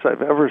toughest shots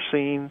I've ever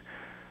seen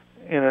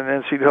in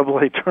an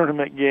NCAA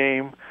tournament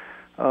game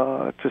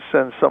to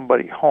send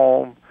somebody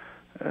home.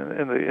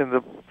 And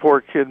the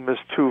poor kid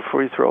missed 2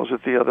 free throws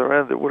at the other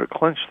end that would have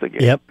clinched the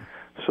game. Yep.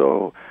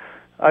 So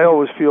I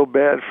always feel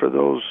bad for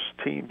those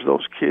teams,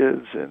 those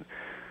kids. And,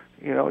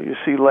 you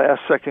see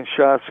last-second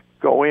shots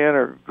go in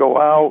or go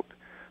out.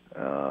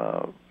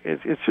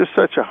 It's just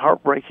such a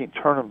heartbreaking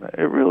tournament.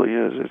 It really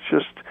is.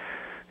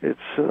 It's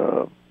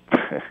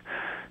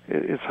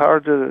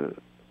hard to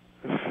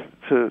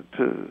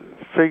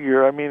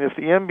figure. I mean, if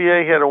the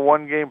NBA had a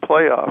one-game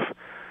playoff,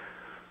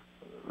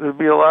 there'd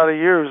be a lot of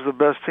years the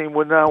best team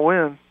would not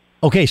win.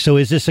 Okay, so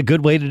is this a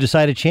good way to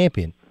decide a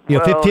champion?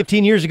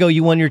 15 years ago,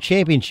 you won your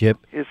championship.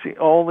 It's the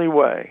only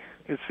way.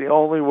 It's the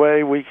only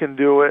way we can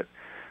do it.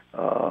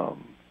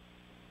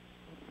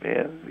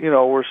 And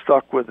we're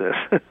stuck with this.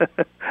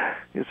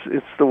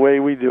 It's the way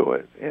we do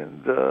it,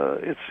 and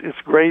it's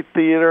great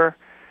theater.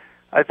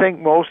 I think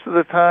most of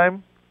the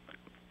time,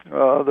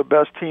 the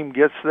best team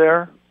gets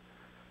there,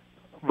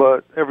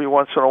 but every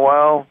once in a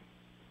while,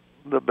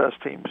 the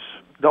best teams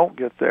don't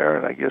get there,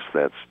 and I guess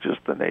that's just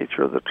the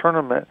nature of the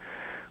tournament.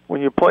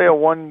 When you play a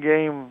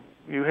one-game,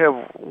 you have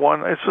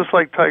one. It's just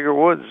like Tiger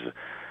Woods.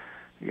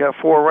 You got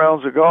 4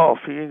 rounds of golf.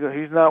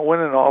 He's not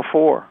winning all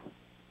 4.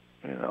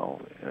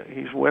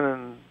 He's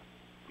winning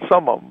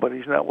some of them, but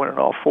he's not winning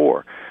all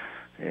 4.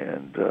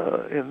 And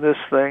in this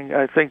thing,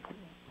 I think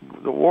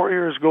the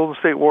Golden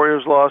State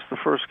Warriors lost the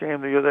first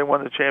game the year they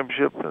won the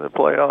championship in the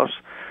playoffs,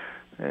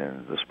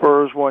 and the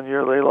Spurs one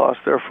year they lost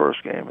their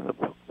first game in the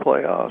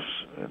playoffs,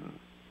 and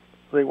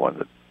they won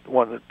the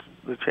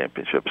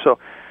championship. So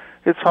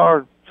it's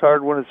hard. It's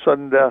hard when it's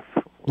sudden death.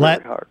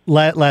 Really hard.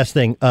 Last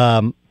thing,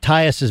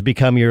 Tyus has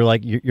become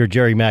your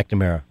Jerry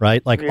McNamara,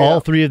 right? All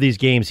 3 of these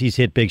games, he's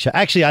hit big shots.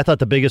 Actually, I thought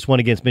the biggest one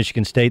against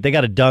Michigan State, they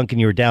got a dunk and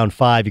you were down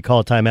 5. You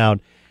call a timeout,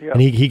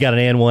 and he got an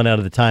and 1 out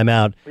of the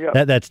timeout.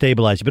 That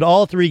stabilized you. But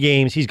all 3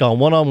 games, he's gone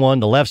one-on-one,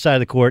 the left side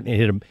of the court,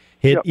 and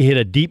hit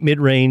a deep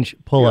mid-range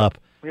pull-up.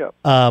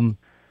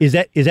 Is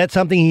that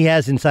something he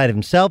has inside of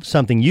himself?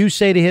 Something you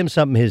say to him?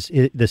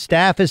 Something the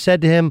staff has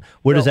said to him?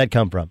 Where does that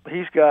come from?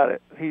 He's got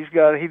it. He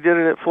did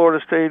it at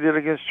Florida State. He did it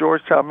against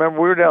Georgetown.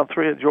 Remember, we were down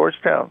 3 at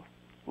Georgetown.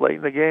 Late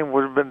in the game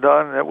would have been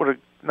done, and that would have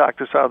knocked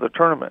us out of the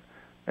tournament.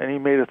 And he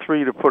made a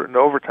 3 to put it into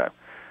overtime.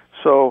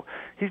 So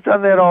he's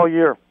done that all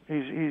year.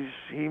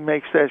 He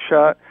makes that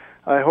shot.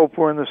 I hope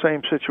we're in the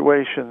same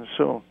situation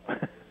soon.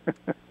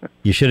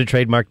 You should have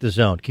trademarked the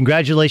zone.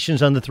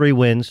 Congratulations on the 3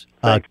 wins.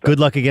 Thanks, good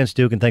luck against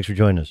Duke, and thanks for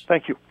joining us.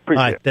 Thank you.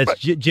 Appreciate it. That's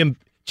Jim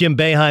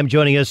Boeheim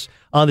joining us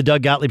on the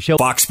Doug Gottlieb Show.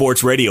 Fox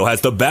Sports Radio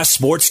has the best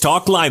sports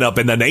talk lineup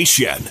in the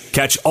nation.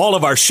 Catch all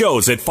of our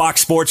shows at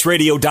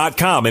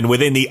foxsportsradio.com and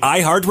within the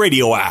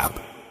iHeartRadio app.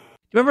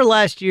 Remember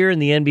last year in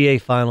the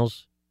NBA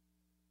Finals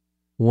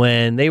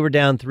when they were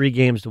down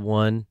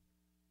 3-1?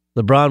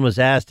 LeBron was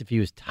asked if he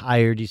was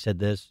tired. He said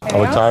this.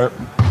 Are we tired?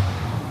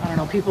 I don't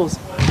know. People's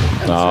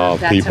No,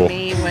 that people. to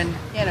me when,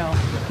 No.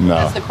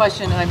 that's the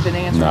question I've been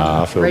answering Nah, I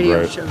on feel radio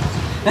great.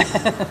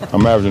 shows.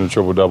 I'm averaging a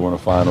triple-double in the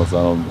finals.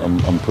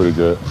 I'm pretty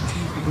good,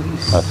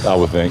 I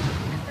would think.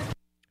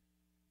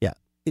 Yeah.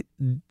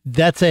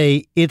 That's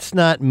it's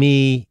not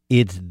me,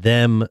 it's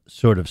them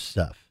sort of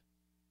stuff.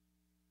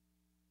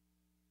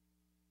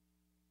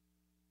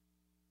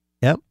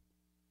 Yep.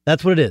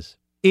 That's what it is.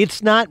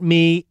 It's not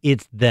me,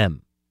 it's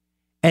them.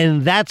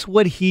 And that's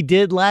what he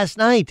did last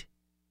night.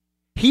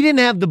 He didn't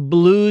have the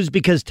blues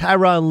because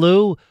Tyronn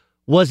Lue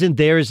wasn't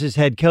there as his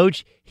head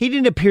coach. He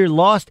didn't appear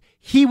lost.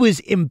 He was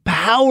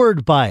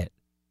empowered by it.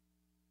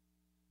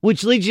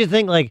 Which leads you to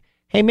think like,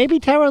 hey, maybe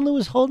Tyronn Lue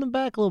was holding him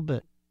back a little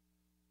bit.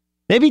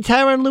 Maybe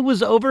Tyronn Lue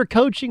was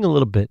overcoaching a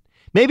little bit.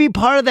 Maybe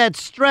part of that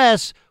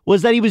stress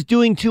was that he was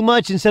doing too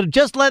much instead of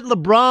just let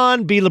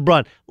LeBron be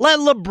LeBron. Let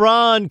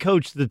LeBron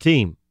coach the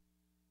team.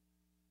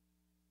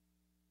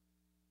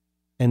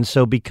 And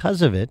so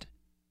because of it,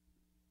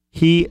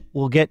 he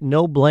will get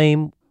no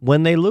blame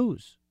when they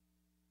lose.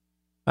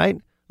 Right?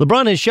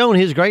 LeBron has shown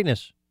his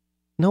greatness.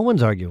 No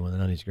one's arguing whether or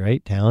not he's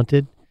great,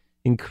 talented,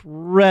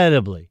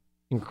 incredibly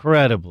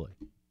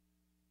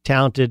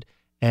talented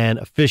and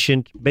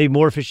efficient, maybe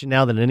more efficient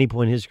now than at any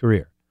point in his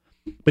career.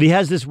 But he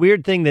has this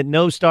weird thing that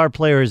no star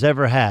player has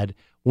ever had.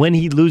 When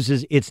he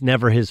loses, it's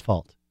never his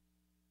fault.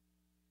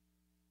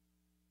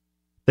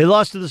 They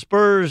lost to the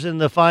Spurs in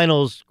the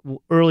finals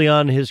early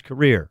on in his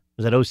career.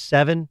 Was that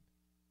 07,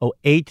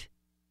 08?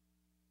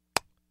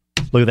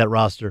 Look at that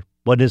roster.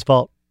 Wasn't his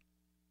fault.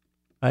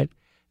 Right?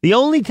 The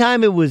only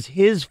time it was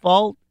his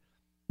fault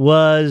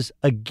was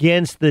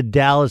against the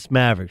Dallas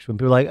Mavericks when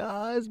people were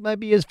like, this might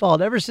be his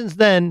fault. Ever since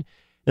then,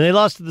 and they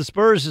lost to the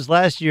Spurs this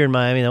last year in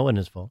Miami, that wasn't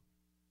his fault.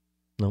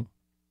 No.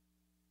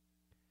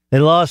 They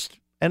lost,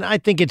 and I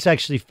think it's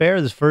actually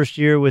fair this first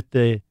year with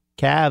the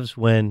Cavs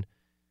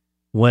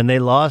when they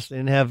lost, they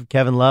didn't have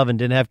Kevin Love and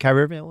didn't have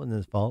Kyrie Irving. That wasn't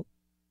his fault.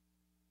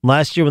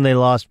 Last year when they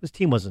lost, his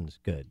team wasn't as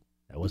good.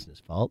 That wasn't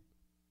his fault.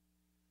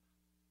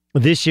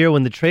 This year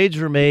when the trades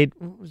were made,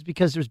 it was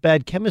because there's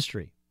bad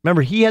chemistry.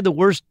 Remember, he had the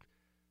worst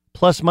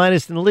plus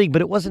minus in the league,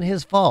 but it wasn't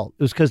his fault.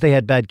 It was because they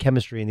had bad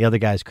chemistry and the other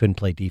guys couldn't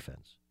play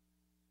defense.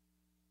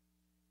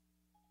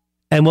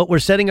 And what we're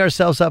setting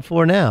ourselves up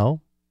for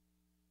now,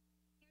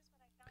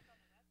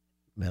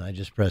 man, I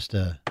just pressed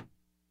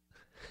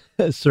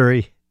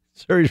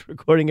Suri's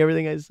recording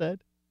everything I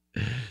said.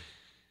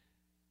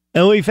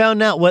 And we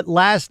found out what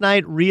last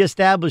night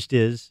reestablished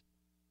is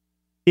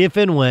if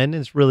and when,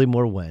 it's really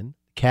more when,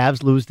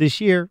 Cavs lose this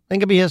year, it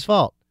could be his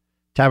fault.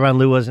 Tyronn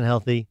Lue wasn't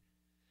healthy.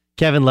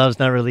 Kevin Love's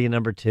not really a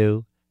number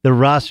 2. The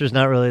roster's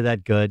not really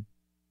that good.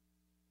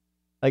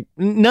 Like,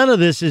 none of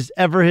this is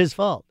ever his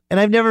fault. And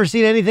I've never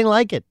seen anything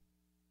like it.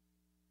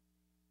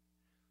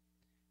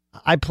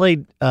 I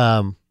played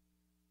in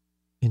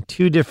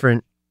 2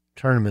 different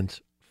tournaments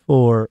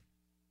for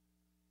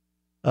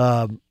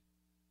Larry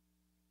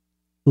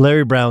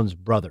Brown's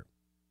brother.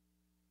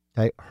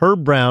 Okay?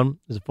 Herb Brown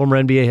is a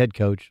former NBA head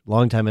coach,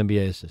 longtime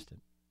NBA assistant.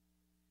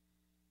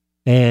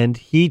 And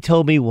he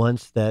told me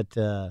once that,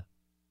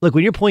 look,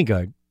 when you're point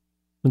guard,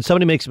 when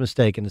somebody makes a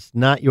mistake and it's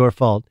not your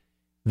fault,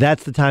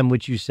 that's the time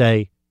which you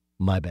say,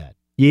 my bad.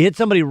 You hit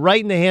somebody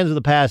right in the hands of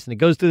the pass and it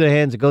goes through their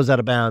hands, it goes out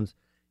of bounds.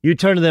 You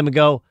turn to them and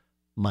go,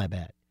 my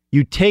bad.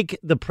 You take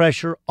the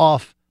pressure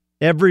off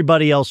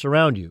everybody else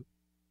around you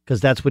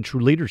because that's what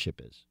true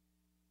leadership is.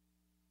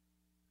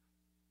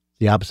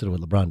 The opposite of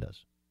what LeBron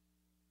does.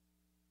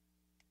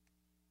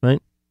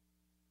 Right?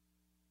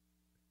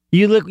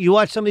 You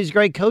watch some of these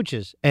great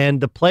coaches, and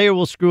the player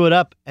will screw it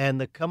up,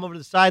 and they come over to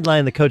the sideline,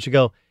 and the coach will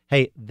go,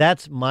 hey,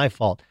 that's my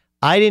fault.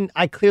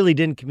 I clearly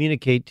didn't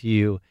communicate to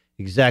you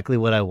exactly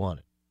what I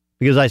wanted.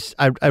 Because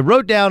I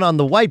wrote down on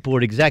the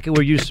whiteboard exactly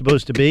where you're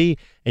supposed to be,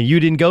 and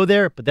you didn't go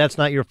there, but that's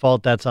not your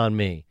fault, that's on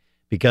me.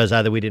 Because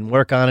either we didn't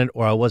work on it,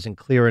 or I wasn't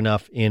clear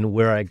enough in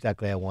where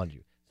exactly I wanted you.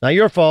 It's not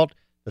your fault,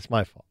 that's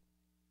my fault.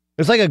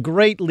 It's like a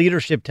great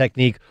leadership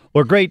technique,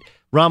 or great,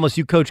 Ramos,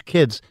 you coach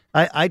kids.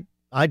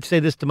 I'd say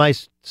this to my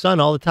son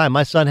all the time.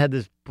 My son had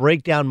this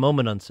breakdown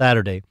moment on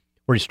Saturday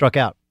where he struck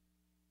out.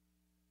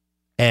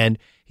 And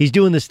he's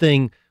doing this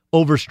thing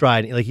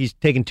overstride, like he's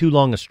taking too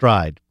long a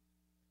stride.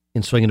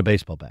 in swinging a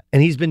baseball bat.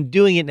 And he's been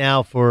doing it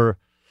now for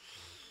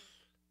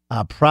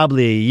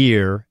probably a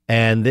year.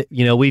 And,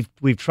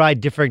 we've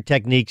tried different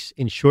techniques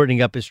in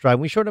shortening up his stride.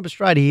 When we shorten up his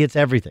stride, he hits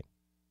everything.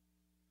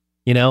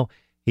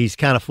 He's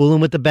kind of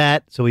fooling with the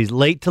bat, so he's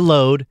late to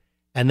load,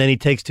 and then he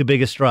takes too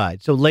big a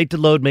stride. So late to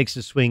load makes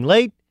the swing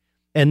late,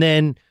 and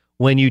then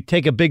when you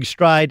take a big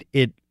stride,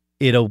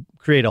 it'll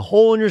create a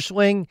hole in your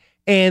swing,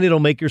 and it'll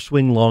make your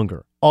swing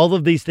longer. All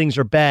of these things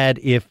are bad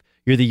if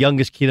you're the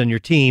youngest kid on your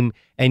team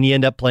and you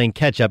end up playing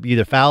catch-up. You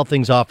either foul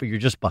things off or you're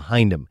just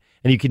behind him,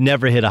 and you can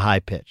never hit a high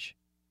pitch.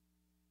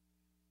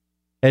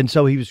 And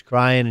so he was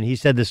crying, and he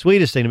said the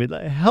sweetest thing to me,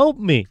 like, help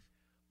me.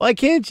 Why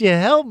can't you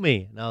help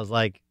me? And I was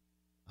like,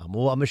 I'm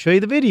going to show you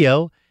the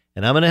video,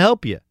 and I'm going to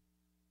help you.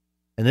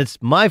 And it's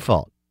my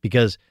fault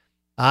because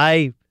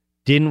I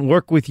didn't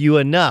work with you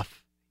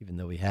enough, even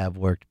though we have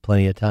worked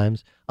plenty of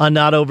times, on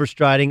not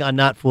overstriding, on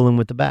not fooling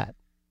with the bat.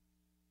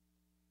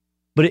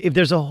 But if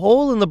there's a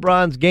hole in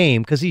LeBron's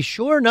game, because he's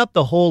shoring up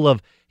the hole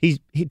of, he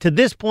to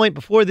this point,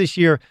 before this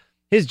year,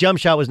 his jump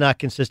shot was not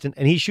consistent,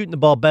 and he's shooting the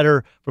ball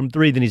better from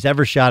three than he's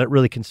ever shot it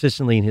really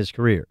consistently in his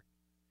career.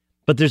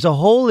 But there's a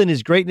hole in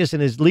his greatness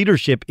and his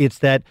leadership. It's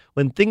that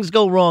when things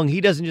go wrong,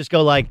 he doesn't just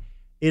go like,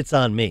 it's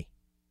on me.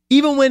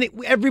 Even when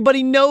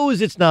everybody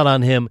knows it's not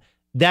on him,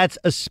 that's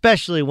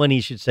especially when he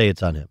should say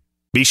it's on him.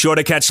 Be sure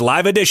to catch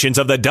live editions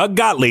of the Doug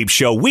Gottlieb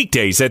Show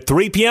weekdays at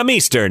 3 p.m.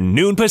 Eastern,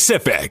 noon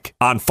Pacific,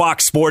 on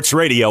Fox Sports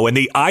Radio and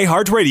the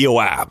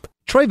iHeartRadio app.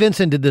 Troy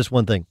Vincent did this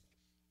one thing.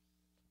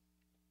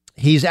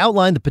 He's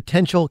outlined the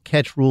potential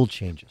catch rule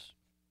changes.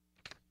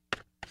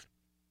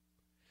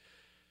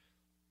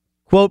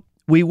 Quote,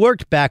 we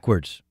worked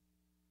backwards.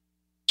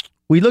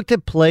 We looked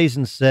at plays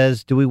and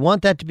says, do we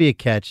want that to be a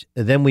catch?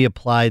 And then we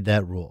applied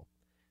that rule.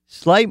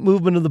 Slight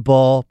movement of the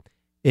ball,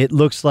 it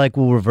looks like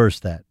we'll reverse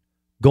that.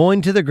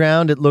 Going to the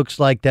ground, it looks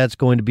like that's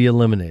going to be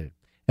eliminated.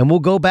 And we'll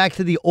go back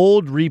to the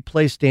old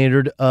replay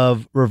standard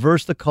of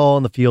reverse the call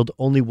on the field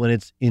only when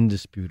it's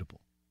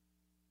indisputable.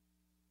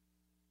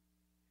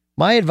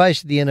 My advice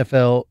to the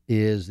NFL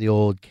is the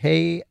old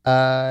KISS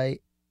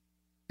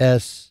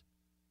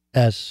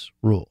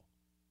rule.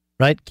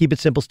 Right? Keep it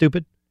simple,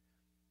 stupid.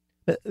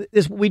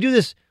 We do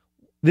this.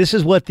 This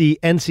is what the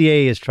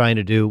NCAA is trying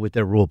to do with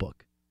their rule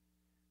book.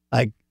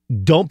 Like,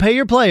 don't pay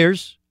your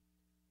players.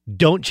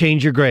 Don't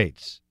change your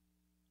grades.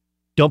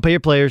 Don't pay your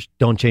players.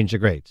 Don't change the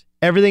grades.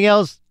 Everything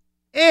else,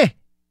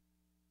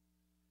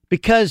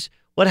 Because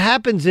what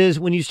happens is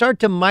when you start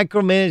to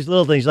micromanage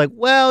little things, like,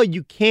 well,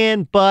 you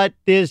can, but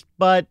this,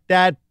 but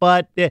that,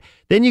 but that,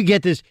 then you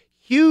get this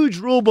huge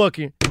rule book.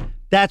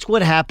 That's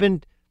what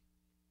happened.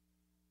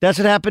 That's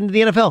what happened to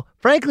the NFL.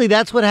 Frankly,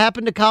 that's what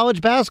happened to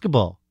college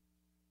basketball.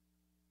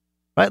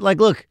 Right? Like,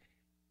 look,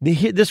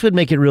 this would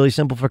make it really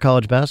simple for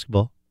college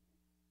basketball.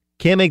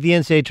 Can't make the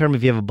NCAA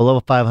tournament if you have a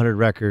below 500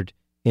 record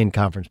in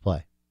conference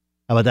play.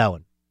 How about that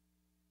one?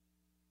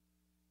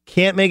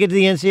 Can't make it to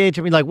the NCAA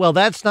tournament. Like, well,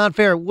 that's not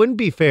fair. It wouldn't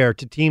be fair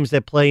to teams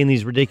that play in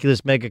these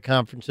ridiculous mega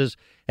conferences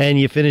and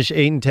you finish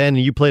 8-10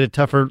 and you played a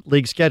tougher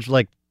league schedule.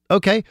 Like,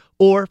 okay,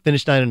 or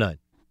finish 9-9.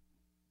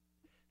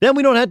 Then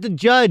we don't have to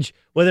judge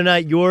whether or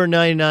not your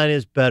 99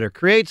 is better.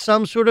 Create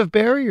some sort of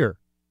barrier.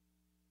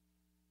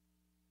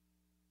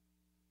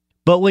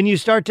 But when you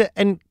start to,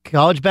 and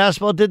college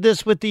basketball did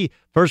this with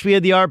first we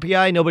had the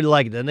RPI, nobody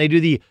liked it. Then they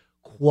do the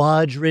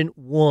quadrant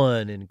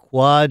 1 and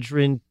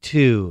quadrant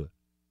 2.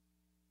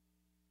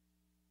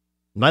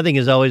 My thing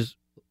is always,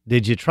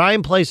 did you try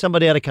and play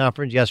somebody out of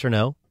conference, yes or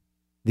no?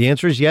 The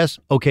answer is yes.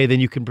 Okay, then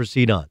you can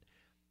proceed on.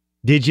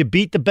 Did you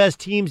beat the best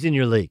teams in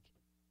your league?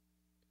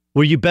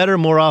 Were you better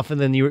more often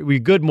than were you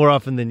good more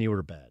often than you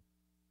were bad?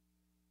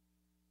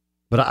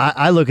 But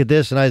I look at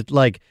this and I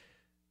like,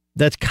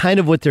 that's kind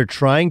of what they're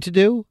trying to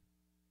do.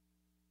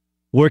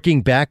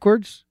 Working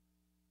backwards.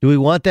 Do we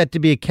want that to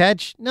be a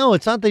catch? No,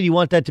 it's not that you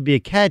want that to be a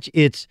catch.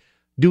 It's,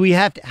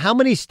 how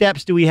many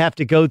steps do we have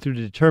to go through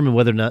to determine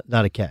whether or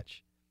not a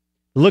catch?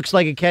 It looks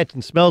like a catch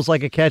and smells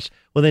like a catch.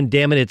 Well, then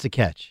damn it, it's a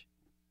catch.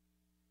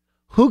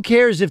 Who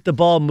cares if the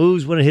ball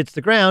moves when it hits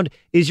the ground?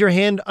 Is your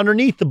hand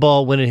underneath the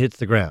ball when it hits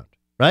the ground?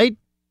 Right?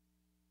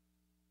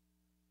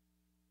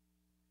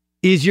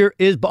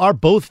 Are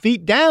both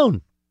feet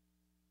down?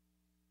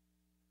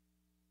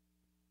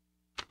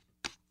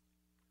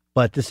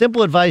 But the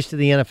simple advice to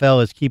the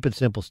NFL is keep it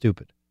simple,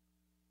 stupid.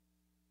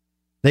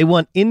 They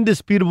want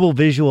indisputable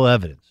visual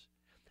evidence.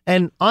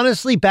 And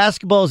honestly,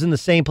 basketball is in the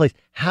same place.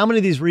 How many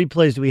of these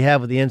replays do we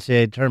have with the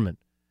NCAA tournament?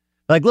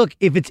 Like, look,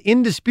 if it's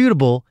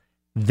indisputable,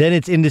 then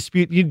it's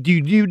indisputable.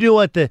 You do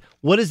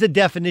what is the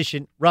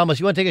definition? Ramos,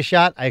 you want to take a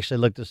shot? I actually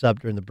looked this up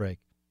during the break.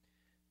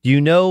 Do you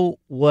know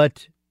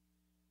what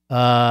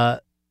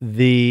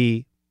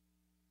the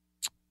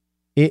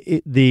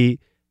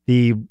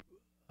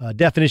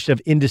definition of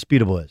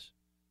indisputable is?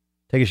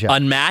 Take a shot.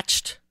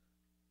 Unmatched?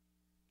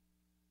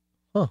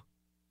 Huh.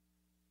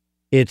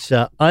 It's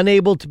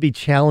unable to be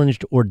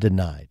challenged or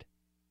denied.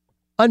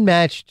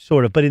 Unmatched,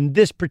 sort of, but in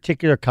this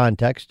particular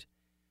context,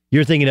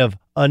 you're thinking of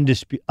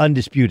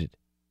undisputed.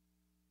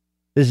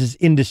 This is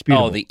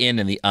indisputable. Oh, the in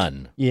and the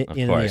un, yeah, of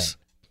course.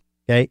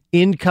 Okay?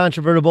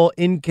 Incontrovertible,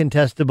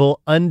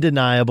 incontestable,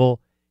 undeniable,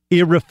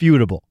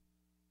 irrefutable.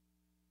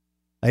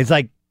 It's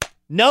like,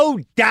 no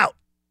doubt.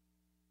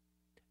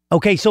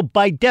 Okay, so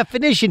by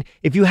definition,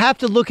 if you have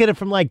to look at it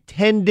from like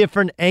 10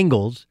 different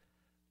angles,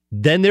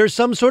 then there's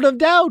some sort of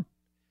doubt.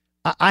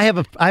 I have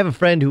a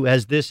friend who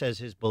has this as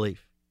his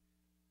belief.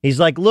 He's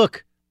like,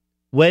 look,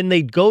 when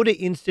they go to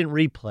instant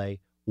replay,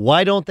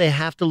 why don't they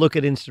have to look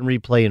at instant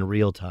replay in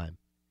real time?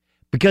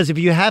 Because if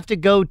you have to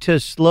go to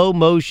slow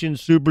motion,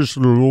 super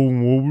slow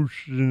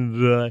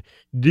motion,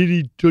 did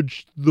he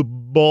touch the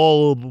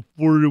ball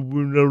before it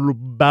went out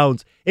of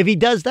bounds? If he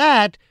does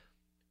that,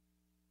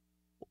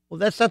 well,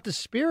 that's not the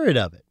spirit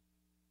of it.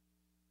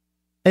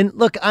 And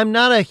look, I'm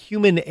not a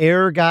human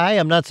error guy.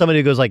 I'm not somebody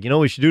who goes like, you know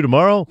what we should do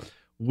tomorrow?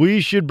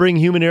 We should bring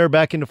human error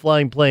back into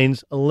flying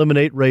planes,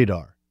 eliminate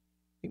radar.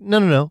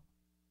 No.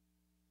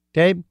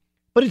 Okay?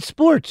 But it's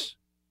sports.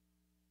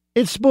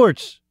 It's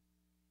sports.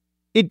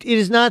 It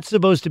is not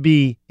supposed to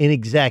be an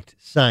exact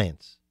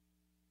science.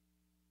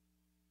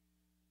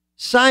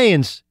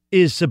 Science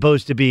is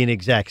supposed to be an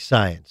exact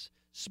science.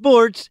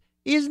 Sports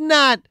is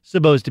not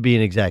supposed to be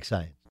an exact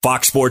science.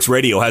 Fox Sports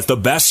Radio has the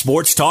best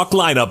sports talk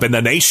lineup in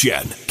the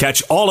nation.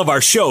 Catch all of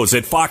our shows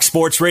at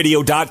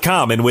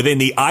foxsportsradio.com and within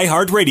the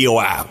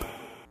iHeartRadio app.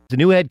 The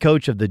new head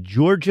coach of the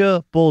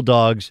Georgia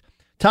Bulldogs,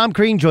 Tom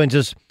Crean, joins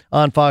us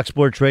on Fox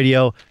Sports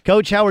Radio.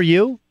 Coach, how are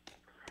you?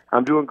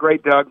 I'm doing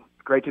great, Doug.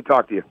 Great to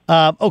talk to you.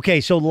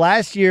 Okay, so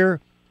last year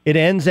it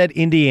ends at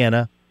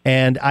Indiana,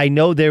 and I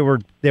know there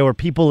were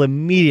people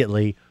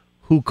immediately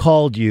who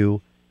called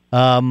you.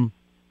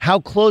 How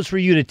close were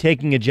you to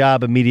taking a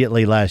job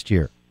immediately last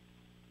year?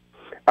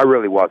 I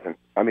really wasn't.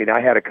 I mean, I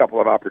had a couple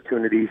of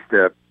opportunities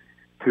to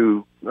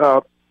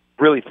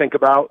really think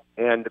about,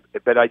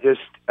 but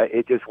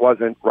it just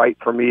wasn't right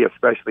for me,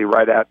 especially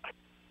right at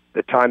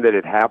the time that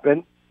it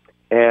happened.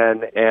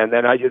 And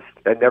then I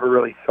never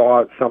really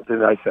saw something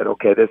that I said,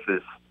 okay, this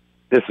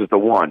is the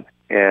one.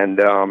 And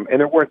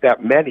there weren't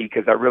that many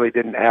because I really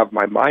didn't have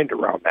my mind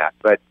around that.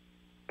 But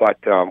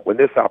when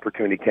this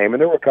opportunity came, and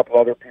there were a couple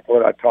other people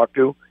that I talked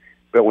to,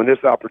 but when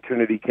this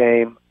opportunity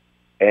came,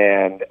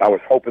 and I was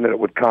hoping that it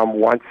would come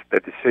once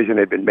the decision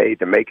had been made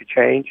to make a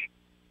change,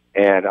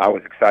 and I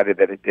was excited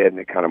that it did, and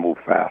it kind of moved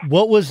fast.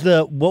 What was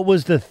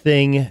the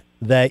thing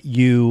that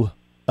you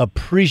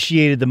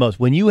appreciated the most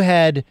when you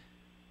had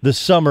the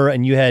summer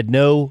and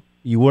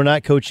you were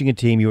not coaching a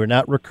team, you were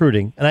not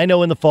recruiting? And I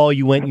know in the fall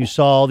you went and you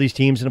saw all these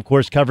teams, and of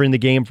course covering the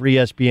game for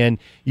ESPN,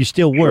 you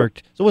still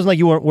worked, so it wasn't like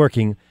you weren't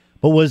working.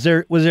 But was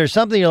there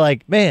something you're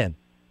like, man,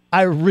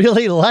 I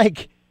really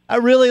like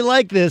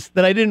this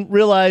that I didn't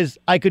realize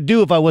I could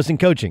do if I wasn't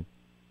coaching?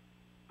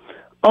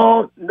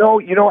 Oh, no.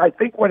 I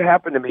think what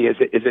happened to me is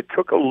it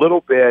took a little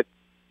bit.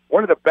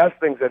 One of the best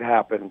things that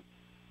happened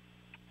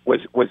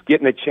was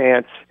getting a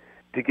chance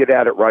to get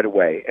at it right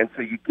away. And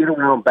so you get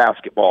around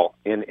basketball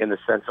in the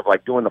sense of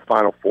like doing the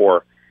Final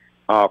Four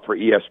for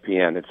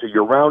ESPN. And so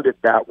you're around it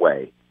that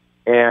way.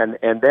 And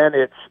then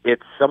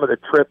it's some of the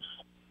trips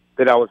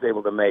that I was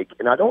able to make.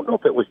 And I don't know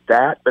if it was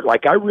that, but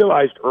like I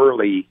realized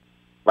early,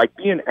 like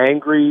being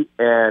angry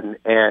and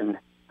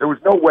there was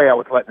no way I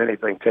was letting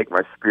anything take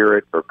my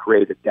spirit or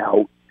create a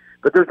doubt.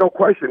 But there's no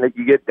question that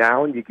you get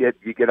down, you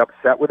get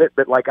upset with it.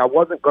 But like I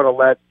wasn't going to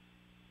let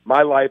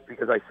my life,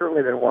 because I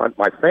certainly didn't want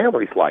my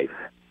family's life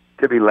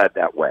to be led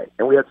that way.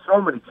 And we had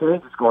so many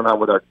changes going on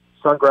with our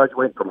son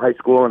graduating from high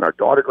school and our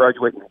daughter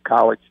graduating from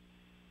college.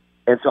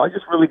 And so I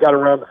just really got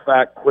around the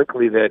fact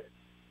quickly that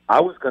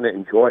I was going to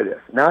enjoy this.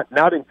 Not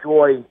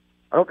enjoy,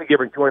 I don't think you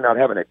ever enjoy not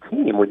having a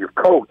team when you're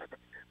coached,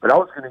 but I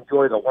was going to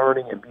enjoy the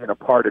learning and being a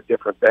part of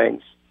different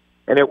things.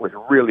 And it was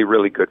really,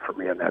 really good for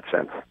me in that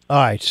sense. All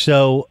right.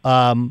 So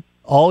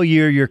all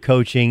year you're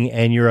coaching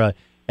and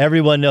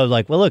everyone knows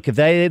like, well, look, if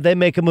they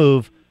make a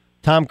move,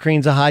 Tom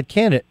Crean's a hot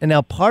candidate. And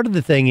now part of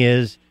the thing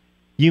is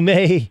you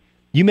may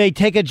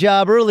take a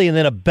job early and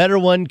then a better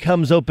one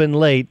comes open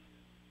late.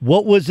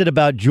 What was it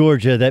about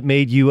Georgia that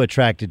made you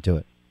attracted to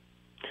it?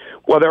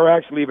 Well, there were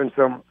actually even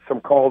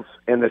some calls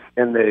in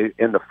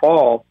the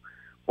fall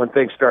when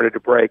things started to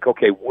break.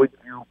 Okay, would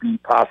you be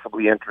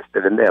possibly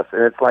interested in this?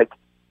 And it's like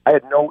I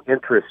had no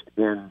interest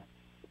in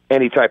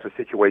any type of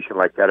situation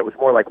like that. It was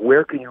more like,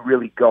 where can you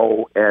really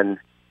go and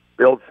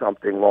build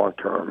something long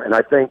term? And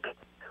I think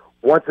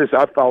once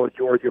I followed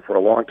Georgia for a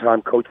long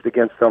time, coached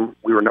against them.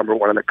 We were number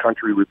one in the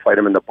country. We played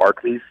them in the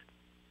Barclays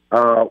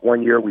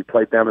 1 year. We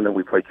played them, and then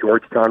we played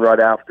Georgetown right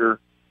after.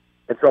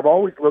 And so I've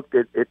always looked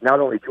at not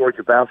only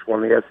Georgia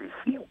basketball and the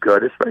SEC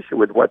good, especially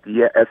with what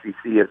the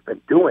SEC has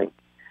been doing,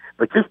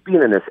 but just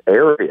being in this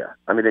area.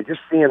 I mean, and just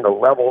seeing the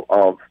level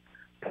of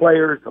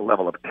players, the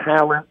level of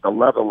talent, the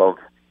level of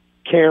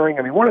caring.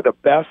 I mean, one of the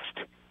best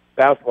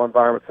basketball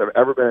environments I've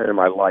ever been in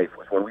my life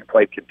was when we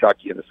played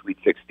Kentucky in the Sweet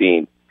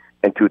 16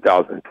 in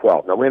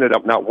 2012. Now, we ended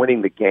up not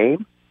winning the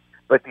game,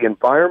 but the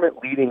environment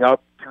leading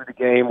up to the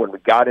game when we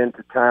got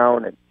into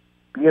town and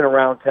being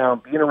around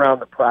town, being around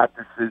the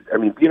practices,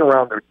 being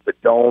around the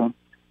dome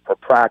for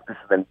practice,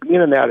 and then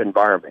being in that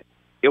environment,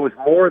 it was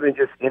more than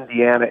just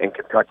Indiana and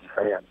Kentucky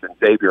fans and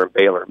Xavier and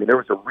Baylor. I mean, there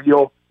was a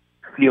real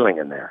feeling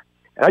in there.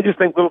 And I just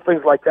think little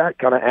things like that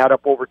kind of add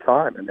up over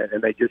time, and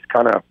they just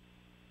kind of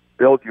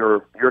build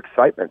your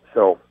excitement.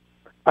 So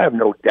I have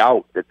no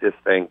doubt that this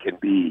thing can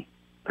be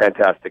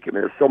fantastic. I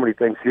mean, there's so many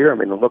things here. I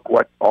mean, look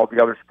what all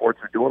the other sports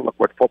are doing. Look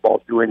what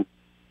football's doing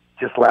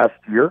just last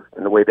year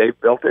and the way they've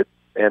built it.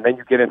 And then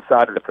you get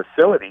inside of the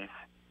facilities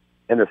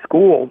in the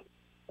school,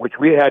 which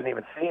we hadn't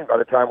even seen by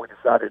the time we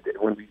decided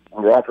that when we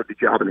were offered the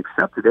job and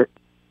accepted it.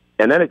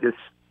 And then it just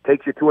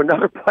takes you to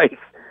another place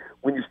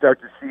when you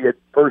start to see it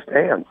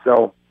firsthand.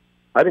 So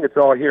I think it's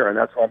all here, and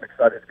that's why I'm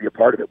excited to be a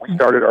part of it. We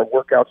started our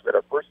workouts at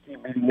our first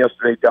team meeting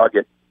yesterday, Doug,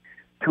 at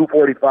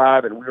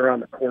 2:45, and we were on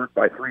the court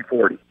by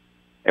 3:40.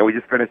 And we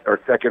just finished our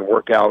second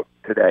workout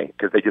today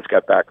because they just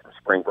got back from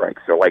spring break.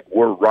 So,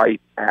 we're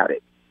right at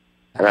it.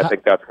 And I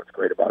think that's what's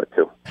great about it,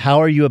 too. How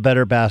are you a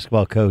better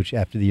basketball coach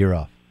after the year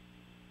off?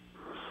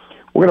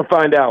 We're going to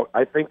find out.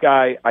 I think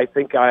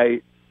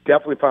I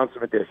definitely found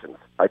some additions.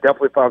 I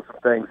definitely found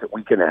some things that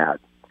we can add.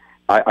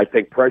 I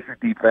think pressure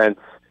defense,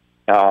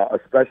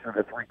 especially in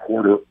the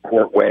three-quarter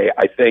court way,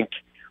 I think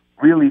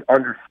really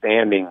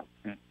understanding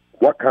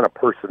what kind of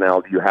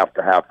personnel do you have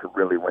to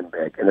really win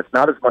big. And it's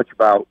not as much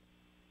about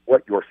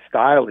what your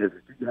style is.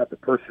 Do you have the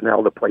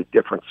personnel to play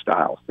different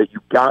styles? That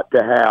you've got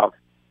to have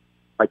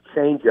a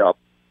change-up,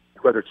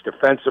 whether it's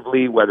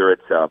defensively, whether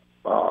it's a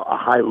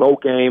high-low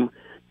game.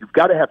 You've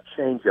got to have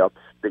change-ups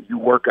that you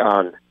work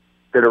on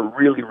that are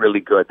really, really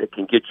good, that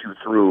can get you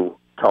through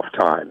tough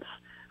times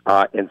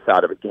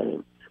inside of a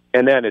game.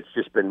 And then it's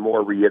just been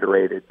more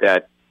reiterated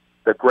that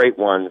the great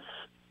ones,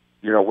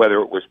 whether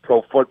it was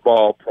pro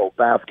football, pro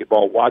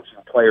basketball, watching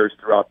players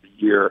throughout the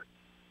year,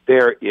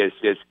 there is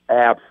just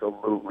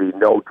absolutely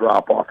no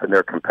drop-off in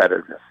their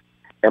competitiveness.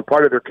 And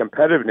part of their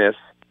competitiveness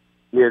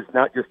is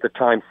not just the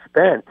time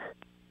spent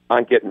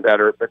on getting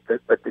better, but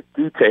the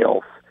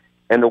details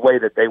and the way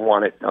that they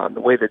want it done,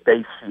 the way that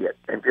they see it,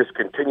 and just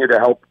continue to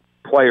help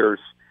players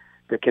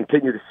to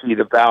continue to see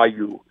the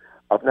value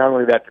of not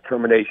only that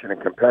determination and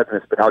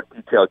competitiveness, but how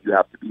detailed you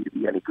have to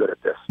be any good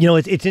at this.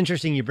 It's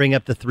interesting you bring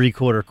up the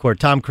three-quarter court.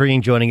 Tom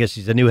Crean joining us.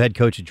 He's the new head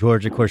coach at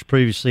Georgia, of course,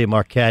 previously at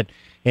Marquette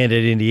and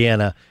at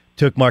Indiana.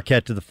 Took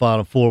Marquette to the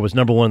Final Four, was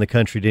number one in the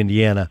country at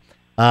Indiana.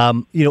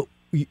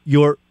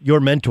 Your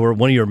mentor,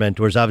 one of your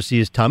mentors, obviously,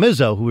 is Tom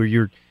Izzo, who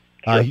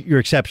you're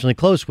exceptionally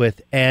close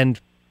with. And,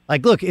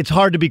 look, it's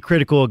hard to be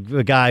critical of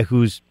a guy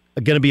who's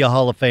going to be a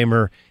Hall of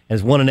Famer and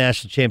has won a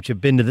national championship,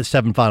 been to the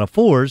 7 Final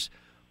Fours.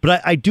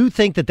 But I do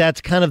think that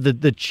that's kind of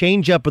the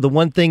change-up, or the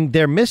one thing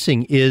they're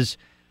missing is,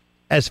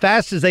 as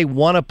fast as they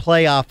want to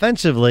play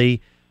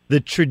offensively, the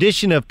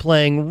tradition of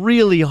playing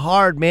really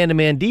hard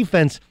man-to-man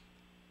defense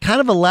kind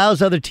of allows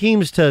other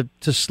teams to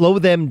slow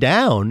them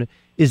down.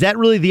 Is that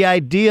really the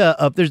idea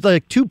of, there's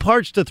two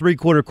parts to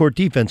three-quarter court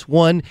defense.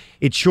 One,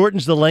 it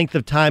shortens the length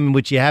of time in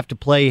which you have to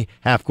play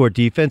half-court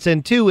defense.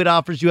 And two, it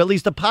offers you at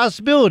least a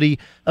possibility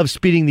of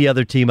speeding the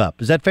other team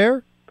up. Is that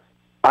fair?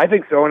 I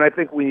think so, and I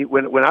think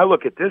when I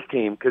look at this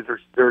team, because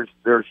there's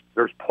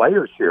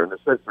players here in the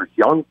sense there's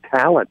young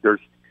talent,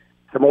 there's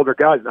some older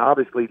guys, and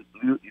obviously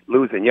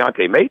losing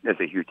Yante Maton is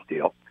a huge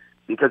deal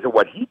because of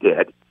what he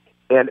did,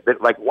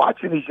 but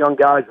watching these young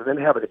guys and then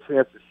having a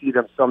chance to see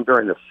them some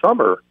during the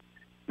summer,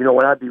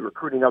 when I'd be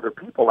recruiting other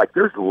people,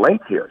 there's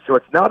length here. So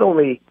it's not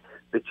only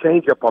the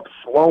change-up of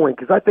slowing,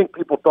 because I think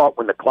people thought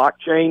when the clock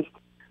changed,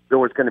 there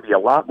was going to be a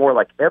lot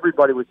more,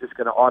 everybody was just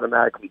going to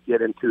automatically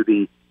get into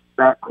the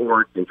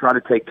backcourt and try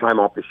to take time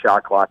off the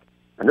shot clock.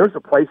 And there's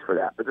a place for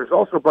that. But there's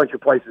also a bunch of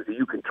places that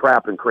you can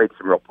trap and create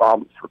some real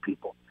problems for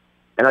people.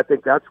 And I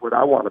think that's what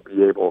I want to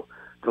be able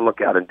to look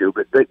at and do.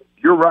 But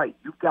you're right.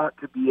 You've got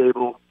to be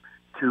able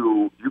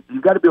to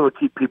you've got to be able to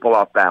keep people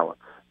off balance.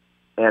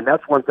 And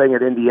that's one thing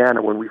at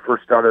Indiana when we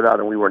first started out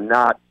and we were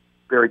not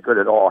very good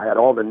at all, had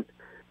all the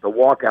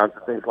walkouts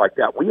and things like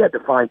that. We had to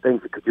find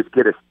things that could just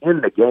get us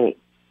in the game.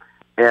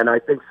 And I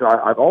think so.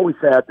 I've always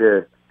had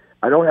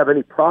I don't have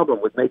any problem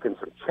with making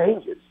some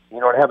changes,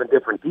 and having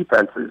different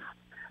defenses.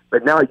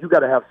 But now you got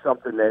to have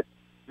something that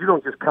you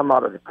don't just come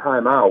out of the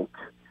timeout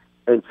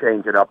and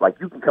change it up.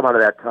 You can come out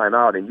of that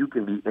timeout and you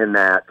can be in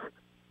that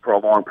for a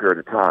long period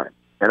of time.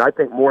 And I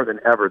think more than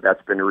ever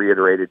that's been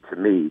reiterated to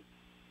me.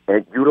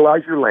 And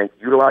utilize your length,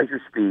 utilize your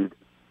speed,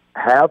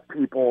 have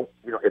people,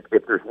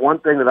 if there's one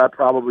thing that I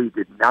probably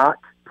did not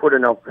put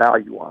enough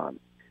value on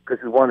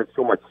because we wanted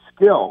so much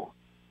skill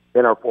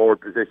in our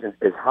forward positions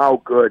is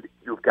how good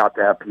you've got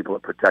to have people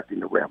at protecting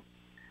the rim.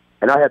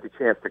 And I had the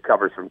chance to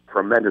cover some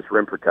tremendous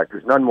rim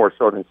protectors, none more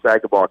so than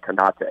Sagabal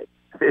Kanate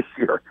this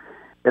year.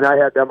 And I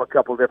had them a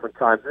couple different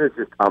times. It's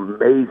just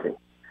amazing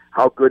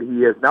how good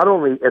he is, not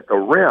only at the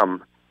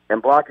rim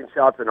and blocking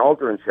shots and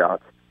altering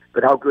shots,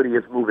 but how good he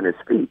is moving his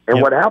feet.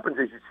 And what happens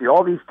is you see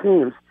all these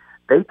teams,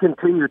 they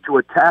continue to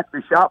attack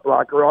the shot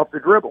blocker off the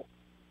dribble.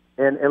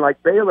 And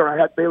like Baylor, I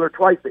had Baylor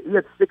twice. He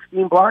had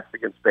 16 blocks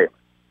against Baylor.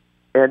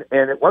 And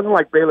it wasn't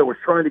like Baylor was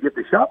trying to get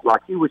the shot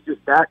block. He was just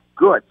that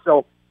good.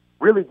 So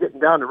really getting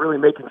down to really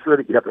making sure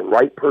that you have the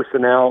right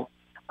personnel,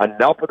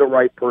 enough of the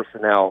right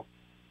personnel,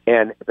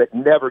 but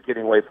never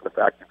getting away from the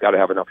fact you've got to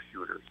have enough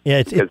shooters.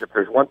 Yeah, because if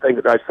there's one thing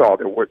that I saw,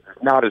 there's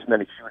not as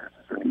many shooters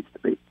as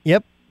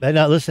Yep.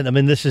 Now, listen, I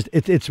mean,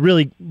 it's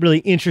really, really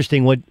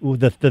interesting what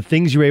the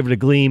things you're able to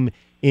glean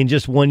in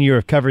just 1 year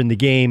of covering the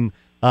game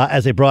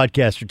as a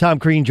broadcaster. Tom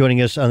Crean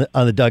joining us on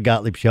the Doug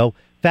Gottlieb Show.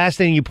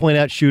 Fascinating you point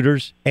out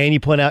shooters and you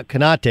point out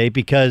Konate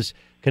because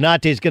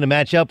Konate is going to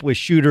match up with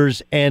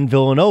shooters and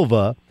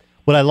Villanova.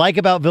 What I like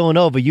about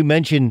Villanova, you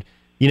mentioned,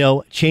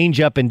 change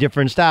up in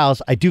different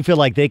styles. I do feel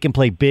like they can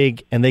play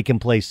big and they can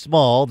play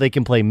small. They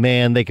can play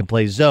man. They can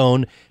play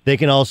zone. They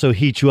can also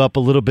heat you up a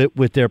little bit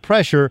with their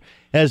pressure,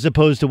 as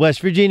opposed to West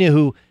Virginia,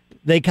 who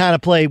they kind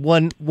of play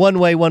one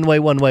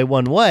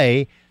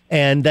way,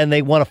 and then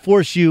they want to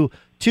force you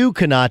to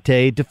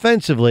Konate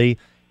defensively.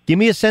 Give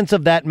me a sense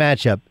of that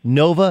matchup.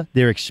 Nova,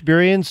 their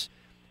experience,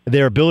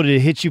 their ability to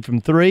hit you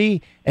from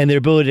three, and their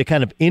ability to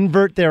kind of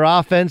invert their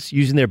offense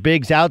using their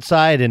bigs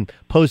outside and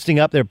posting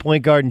up their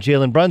point guard and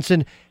Jalen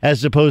Brunson,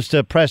 as opposed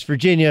to Press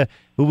Virginia,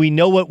 who we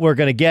know what we're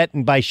going to get,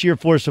 and by sheer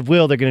force of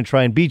will, they're going to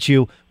try and beat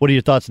you. What are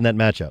your thoughts on that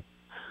matchup?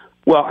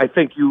 Well, I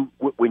think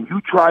when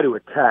you try to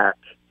attack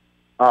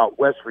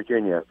West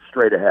Virginia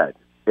straight ahead,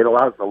 it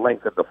allows the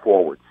length of the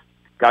forwards.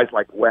 Guys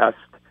like West,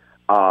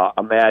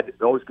 Ahmed,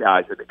 those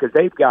guys, because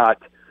they've got,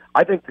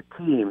 I think the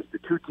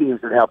two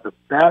teams that have the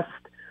best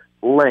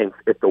length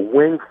at the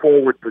wing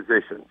forward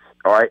positions,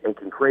 all right, and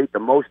can create the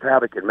most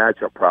havoc and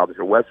matchup problems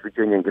are West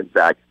Virginia and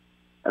Gonzaga.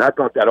 And I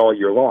thought that all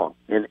year long.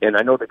 And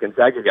I know the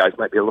Gonzaga guys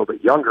might be a little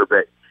bit younger,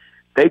 but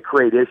they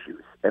create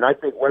issues. And I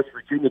think West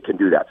Virginia can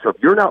do that. So if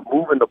you're not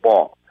moving the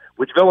ball,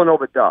 which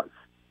Villanova does,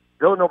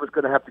 Villanova's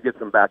going to have to get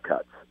some back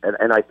cuts.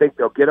 And I think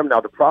they'll get them.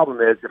 Now, the problem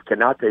is if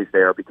Konate's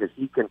there, because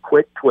he can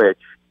quick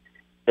twitch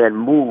and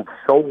move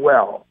so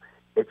well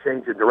at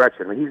changing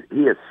direction. I mean,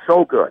 he is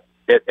so good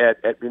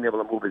at being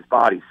able to move his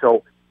body.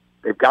 So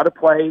they've got to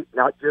play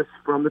not just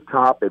from the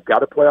top. They've got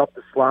to play off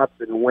the slots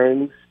and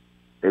wings.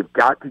 They've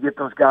got to get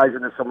those guys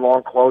into some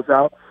long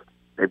closeouts.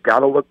 They've got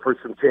to look for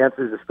some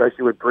chances,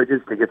 especially with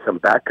Bridges, to get some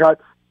back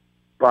cuts.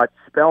 But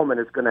Spellman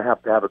is going to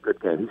have a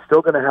good game. He's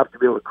still going to have to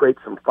be able to create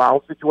some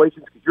foul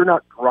situations because you're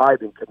not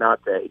driving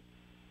Konate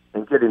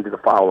and get into the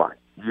foul line.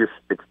 You're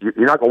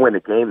not going to win the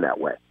game that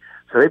way.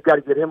 So they've got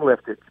to get him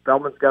lifted.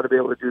 Spellman's got to be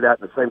able to do that. At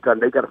the same time,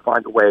 they've got to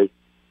find a way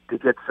to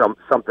get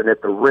something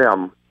at the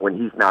rim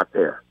when he's not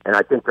there. And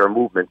I think their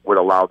movement would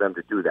allow them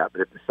to do that.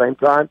 But at the same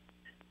time,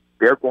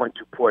 they're going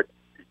to put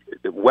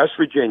 – West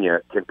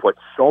Virginia can put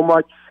so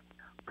much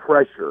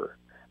pressure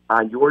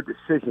on your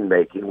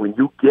decision-making when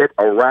you get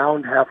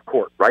around half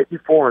court, right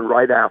before and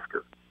right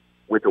after,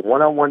 with the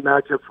one-on-one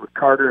matchups with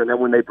Carter, and then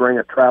when they bring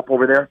a trap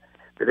over there,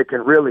 that it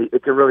can really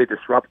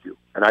disrupt you.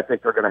 And I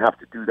think they're going to have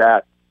to do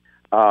that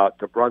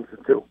to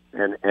Brunson too,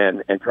 and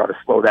try to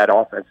slow that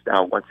offense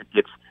down once it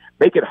gets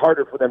make it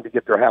harder for them to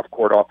get their half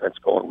court offense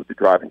going with the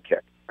driving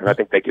kick. And I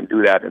think they can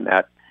do that in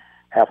that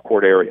half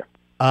court area.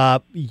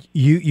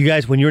 You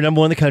guys, when you were number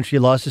one in the country, you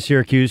lost to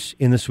Syracuse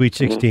in the Sweet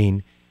 16.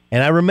 Mm-hmm.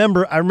 And I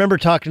remember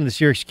talking to the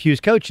Syracuse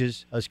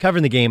coaches. I was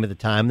covering the game at the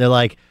time. They're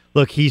like,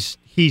 "Look, he's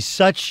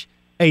such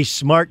a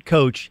smart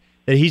coach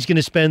that he's going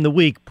to spend the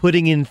week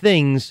putting in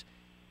things,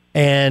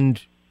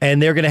 and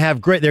they're going to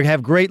have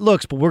great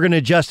looks, but we're going to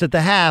adjust at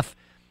the half,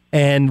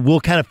 and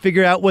we'll kind of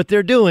figure out what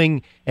they're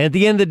doing. And at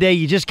the end of the day,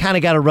 you just kind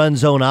of got to run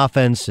zone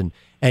offense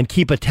and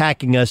keep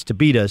attacking us to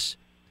beat us."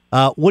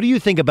 What do you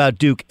think about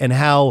Duke and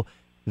how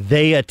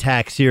they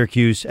attack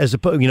Syracuse? As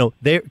opposed,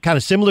 they're kind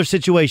of similar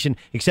situation,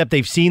 except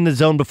they've seen the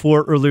zone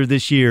before earlier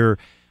this year.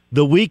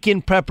 The week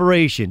in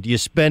preparation, do you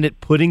spend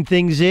it putting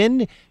things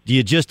in? Do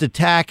you just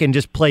attack and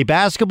just play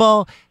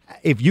basketball?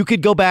 If you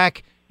could go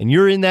back and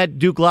you're in that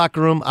Duke locker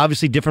room,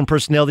 obviously different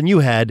personnel than you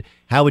had,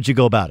 how would you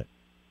go about it?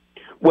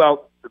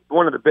 Well,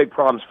 one of the big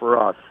problems for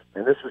us,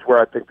 and this is where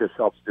I think this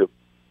helps Duke,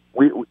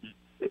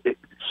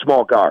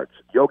 small guards.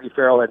 Yogi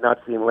Ferrell had not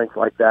seen length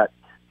like that.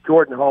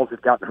 Jordan Hulls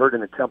had gotten hurt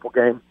in the Temple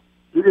game.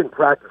 He didn't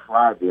practice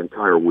live the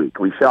entire week.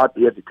 He had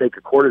to take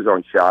a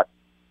cortisone shot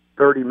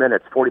 30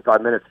 minutes,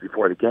 45 minutes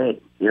before the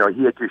game. He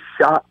had just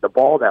shot the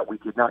ball that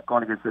week. He'd not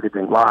gone against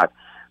anything live.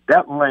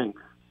 That length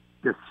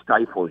just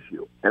stifles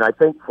you. And I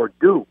think for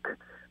Duke,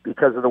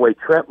 because of the way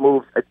Trent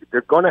moves,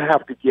 they're going to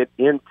have to get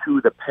into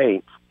the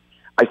paint.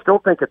 I still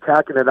think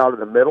attacking it out of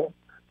the middle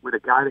with a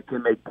guy that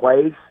can make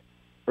plays.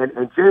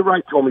 And Jay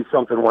Wright told me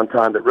something one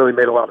time that really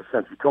made a lot of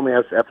sense. He told me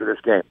after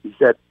this game, he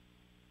said,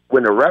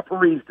 when the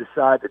referees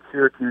decide that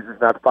Syracuse is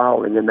not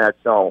fouling in that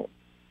zone,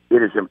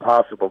 it is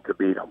impossible to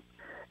beat them.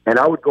 And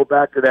I would go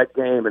back to that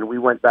game, and we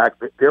went back.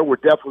 There were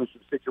definitely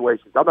some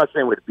situations. I'm not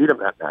saying we'd beat them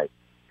that night,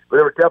 but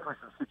there were definitely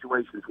some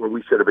situations where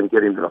we should have been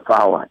getting to the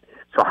foul line.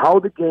 So how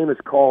the game is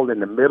called in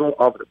the middle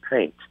of the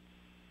paint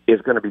is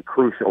going to be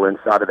crucial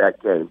inside of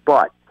that game.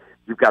 But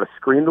you've got to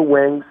screen the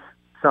wings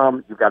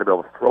some. You've got to be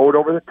able to throw it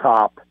over the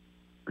top,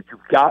 but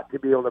you've got to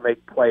be able to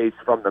make plays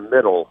from the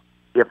middle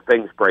if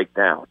things break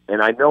down.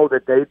 And I know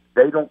that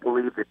they don't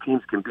believe that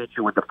teams can beat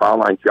you with the foul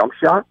line jump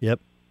shot. Yep.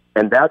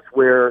 And that's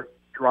where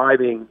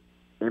driving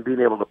and being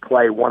able to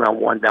play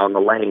one-on-one down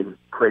the lane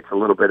creates a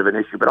little bit of an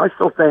issue. But I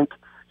still think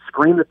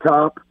screen the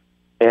top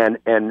and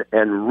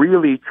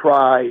really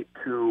try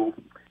to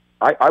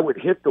I would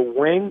hit the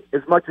wing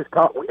as much as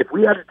possible. If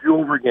we had to do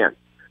over again,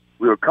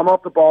 We would come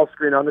off the ball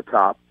screen on the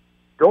top.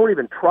 Don't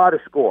even try to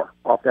score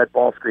off that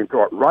ball screen.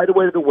 Throw it right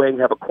away to the wing,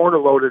 have a corner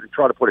loaded, and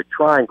try to put a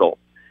triangle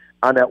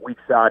on that weak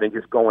side and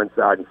just go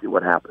inside and see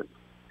what happens.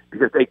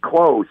 Because they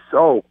close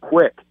so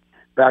quick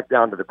back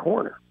down to the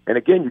corner. And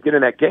again, you get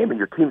in that game and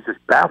your team's just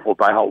baffled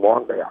by how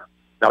long they are.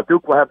 Now,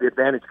 Duke will have the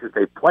advantage because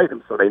they've played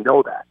them, so they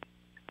know that.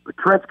 But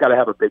Trent's got to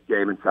have a big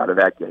game inside of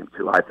that game,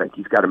 too. I think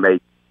he's got to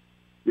make,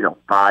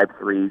 5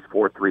 threes,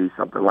 4 threes,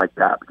 something like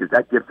that, because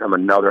that gives them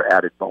another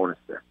added bonus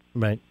there.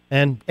 Right.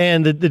 And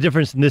the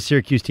difference in this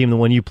Syracuse team, the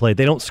one you played,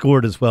 they don't score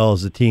it as well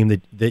as the team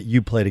that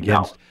you played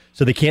against. No.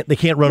 So they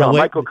can't run away.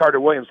 Michael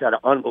Carter-Williams had an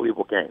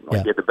unbelievable game. He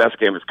had the best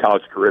game of his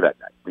college career that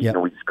night.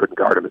 We just couldn't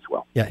guard him as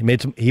well. Yeah,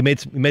 he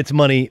made some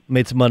money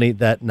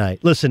that night.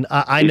 Listen,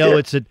 I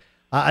know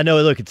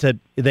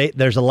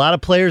there's a lot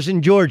of players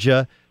in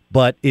Georgia,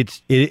 but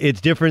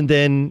it's different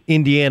than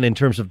Indiana in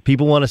terms of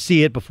people want to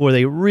see it before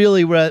they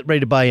really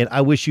ready to buy in.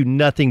 I wish you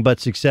nothing but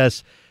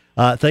success.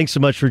 Thanks so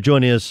much for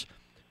joining us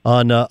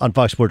on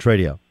Fox Sports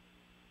Radio.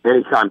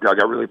 Anytime, Doug.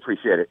 I really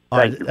appreciate it.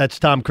 Thank you. That's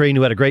Tom Crane,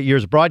 who had a great year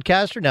as a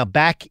broadcaster, now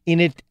back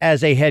in it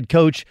as a head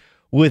coach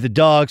with the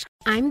Dogs.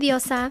 I'm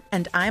Diosa.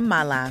 And I'm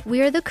Mala.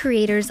 We are the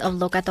creators of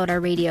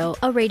Locatora Radio,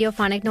 a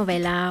radiophonic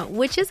novela,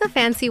 which is a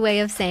fancy way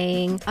of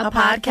saying a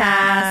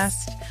podcast.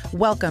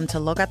 Welcome to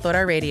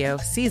Locatora Radio,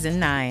 Season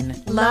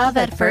 9. Love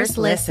at first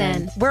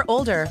listen. We're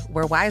older,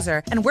 we're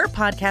wiser, and we're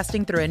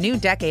podcasting through a new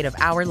decade of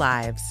our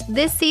lives.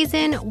 This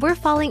season, we're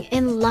falling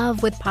in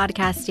love with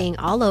podcasting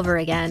all over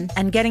again.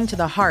 And getting to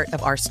the heart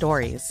of our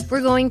stories.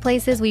 We're going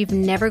places we've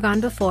never gone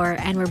before,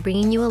 and we're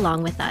bringing you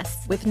along with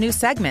us. With new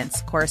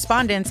segments,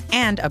 correspondence,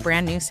 and a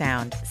brand new sound.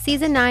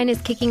 Season 9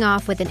 is kicking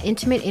off with an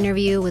intimate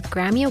interview with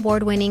Grammy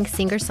Award-winning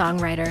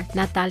singer-songwriter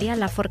Natalia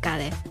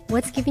Lafourcade.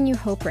 What's giving you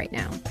hope right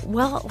now?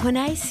 Well, when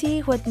I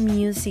see what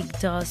music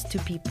does to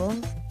people,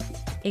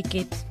 it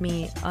gives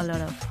me a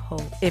lot of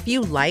hope. If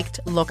you liked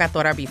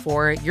Locatora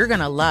before, you're going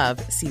to love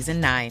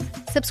Season 9.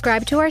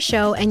 Subscribe to our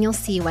show and you'll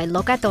see why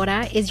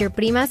Locatora is your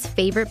prima's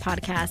favorite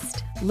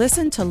podcast.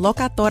 Listen to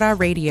Locatora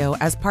Radio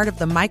as part of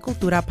the Michael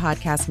Tura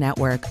Podcast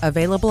Network,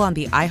 available on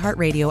the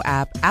iHeartRadio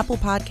app, Apple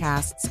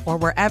Podcasts, or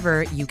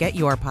wherever you get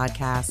your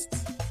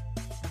podcasts.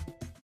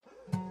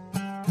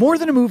 More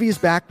Than a Movie is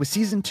back with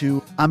Season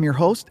 2. I'm your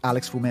host,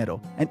 Alex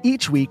Fumero, and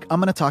each week I'm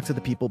going to talk to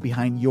the people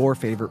behind your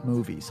favorite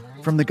movies.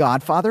 From The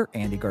Godfather,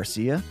 Andy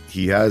Garcia.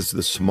 He has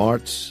the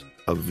smarts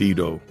of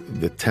Vito,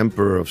 the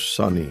temper of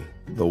Sonny,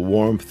 the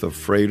warmth of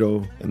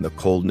Fredo, and the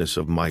coldness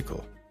of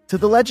Michael. To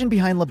the legend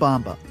behind La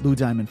Bamba, Lou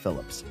Diamond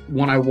Phillips.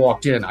 When I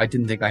walked in, I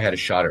didn't think I had a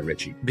shot at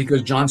Richie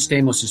because John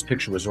Stamos'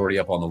 picture was already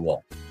up on the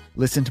wall.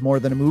 Listen to More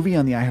Than a Movie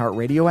on the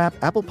iHeartRadio app,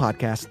 Apple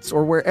Podcasts,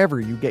 or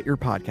wherever you get your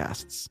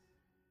podcasts.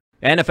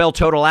 NFL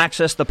Total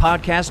Access, the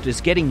podcast,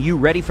 is getting you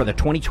ready for the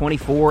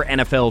 2024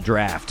 NFL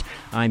Draft.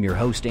 I'm your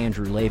host,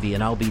 Andrew Levy,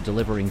 and I'll be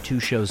delivering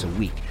 2 shows a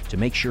week to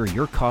make sure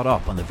you're caught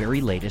up on the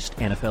very latest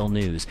NFL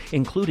news,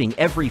 including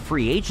every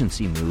free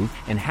agency move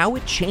and how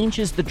it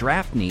changes the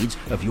draft needs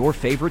of your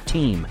favorite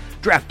team.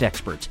 Draft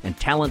experts and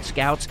talent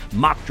scouts,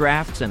 mock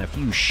drafts, and a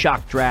few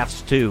shock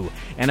drafts, too.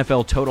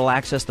 NFL Total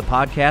Access, the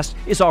podcast,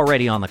 is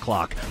already on the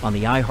clock on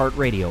the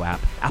iHeartRadio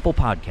app, Apple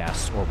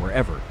Podcasts, or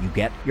wherever you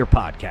get your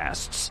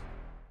podcasts.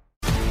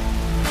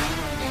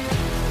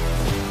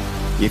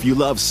 If you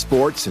love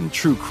sports and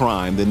true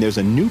crime, then there's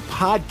a new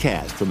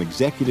podcast from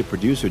executive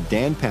producer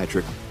Dan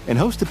Patrick and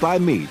hosted by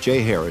me,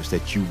 Jay Harris,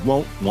 that you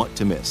won't want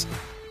to miss.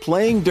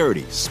 Playing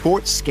Dirty: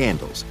 Sports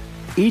Scandals.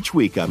 Each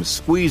week, I'm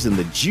squeezing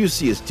the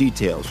juiciest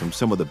details from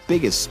some of the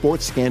biggest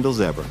sports scandals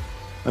ever.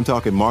 I'm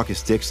talking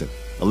Marcus Dixon,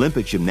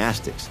 Olympic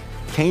gymnastics,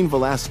 Cain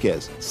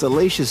Velasquez,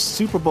 salacious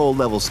Super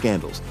Bowl-level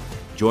scandals.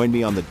 Join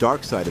me on the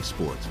dark side of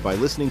sports by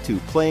listening to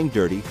Playing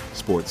Dirty: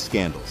 Sports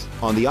Scandals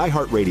on the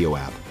iHeartRadio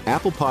app,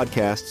 Apple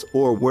Podcasts,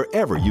 or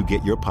wherever you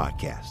get your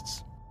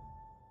podcasts.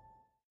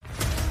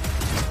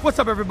 What's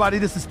up, everybody?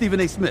 This is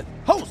Stephen A. Smith,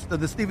 host of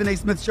the Stephen A.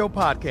 Smith Show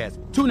podcast.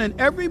 Tune in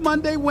every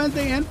Monday,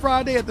 Wednesday, and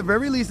Friday at the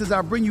very least as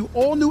I bring you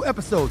all new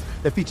episodes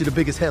that feature the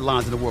biggest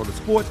headlines in the world of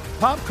sports,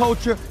 pop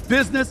culture,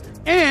 business,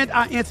 and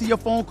I answer your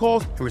phone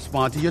calls and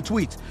respond to your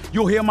tweets.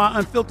 You'll hear my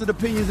unfiltered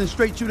opinions and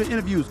straight-shooter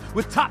interviews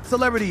with top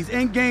celebrities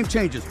and game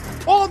changers.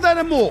 All that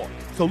and more.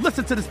 So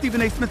listen to the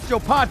Stephen A. Smith Show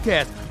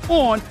podcast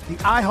on the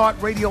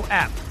iHeartRadio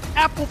app,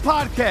 Apple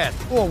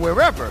Podcasts, or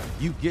wherever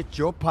you get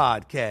your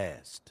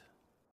podcasts.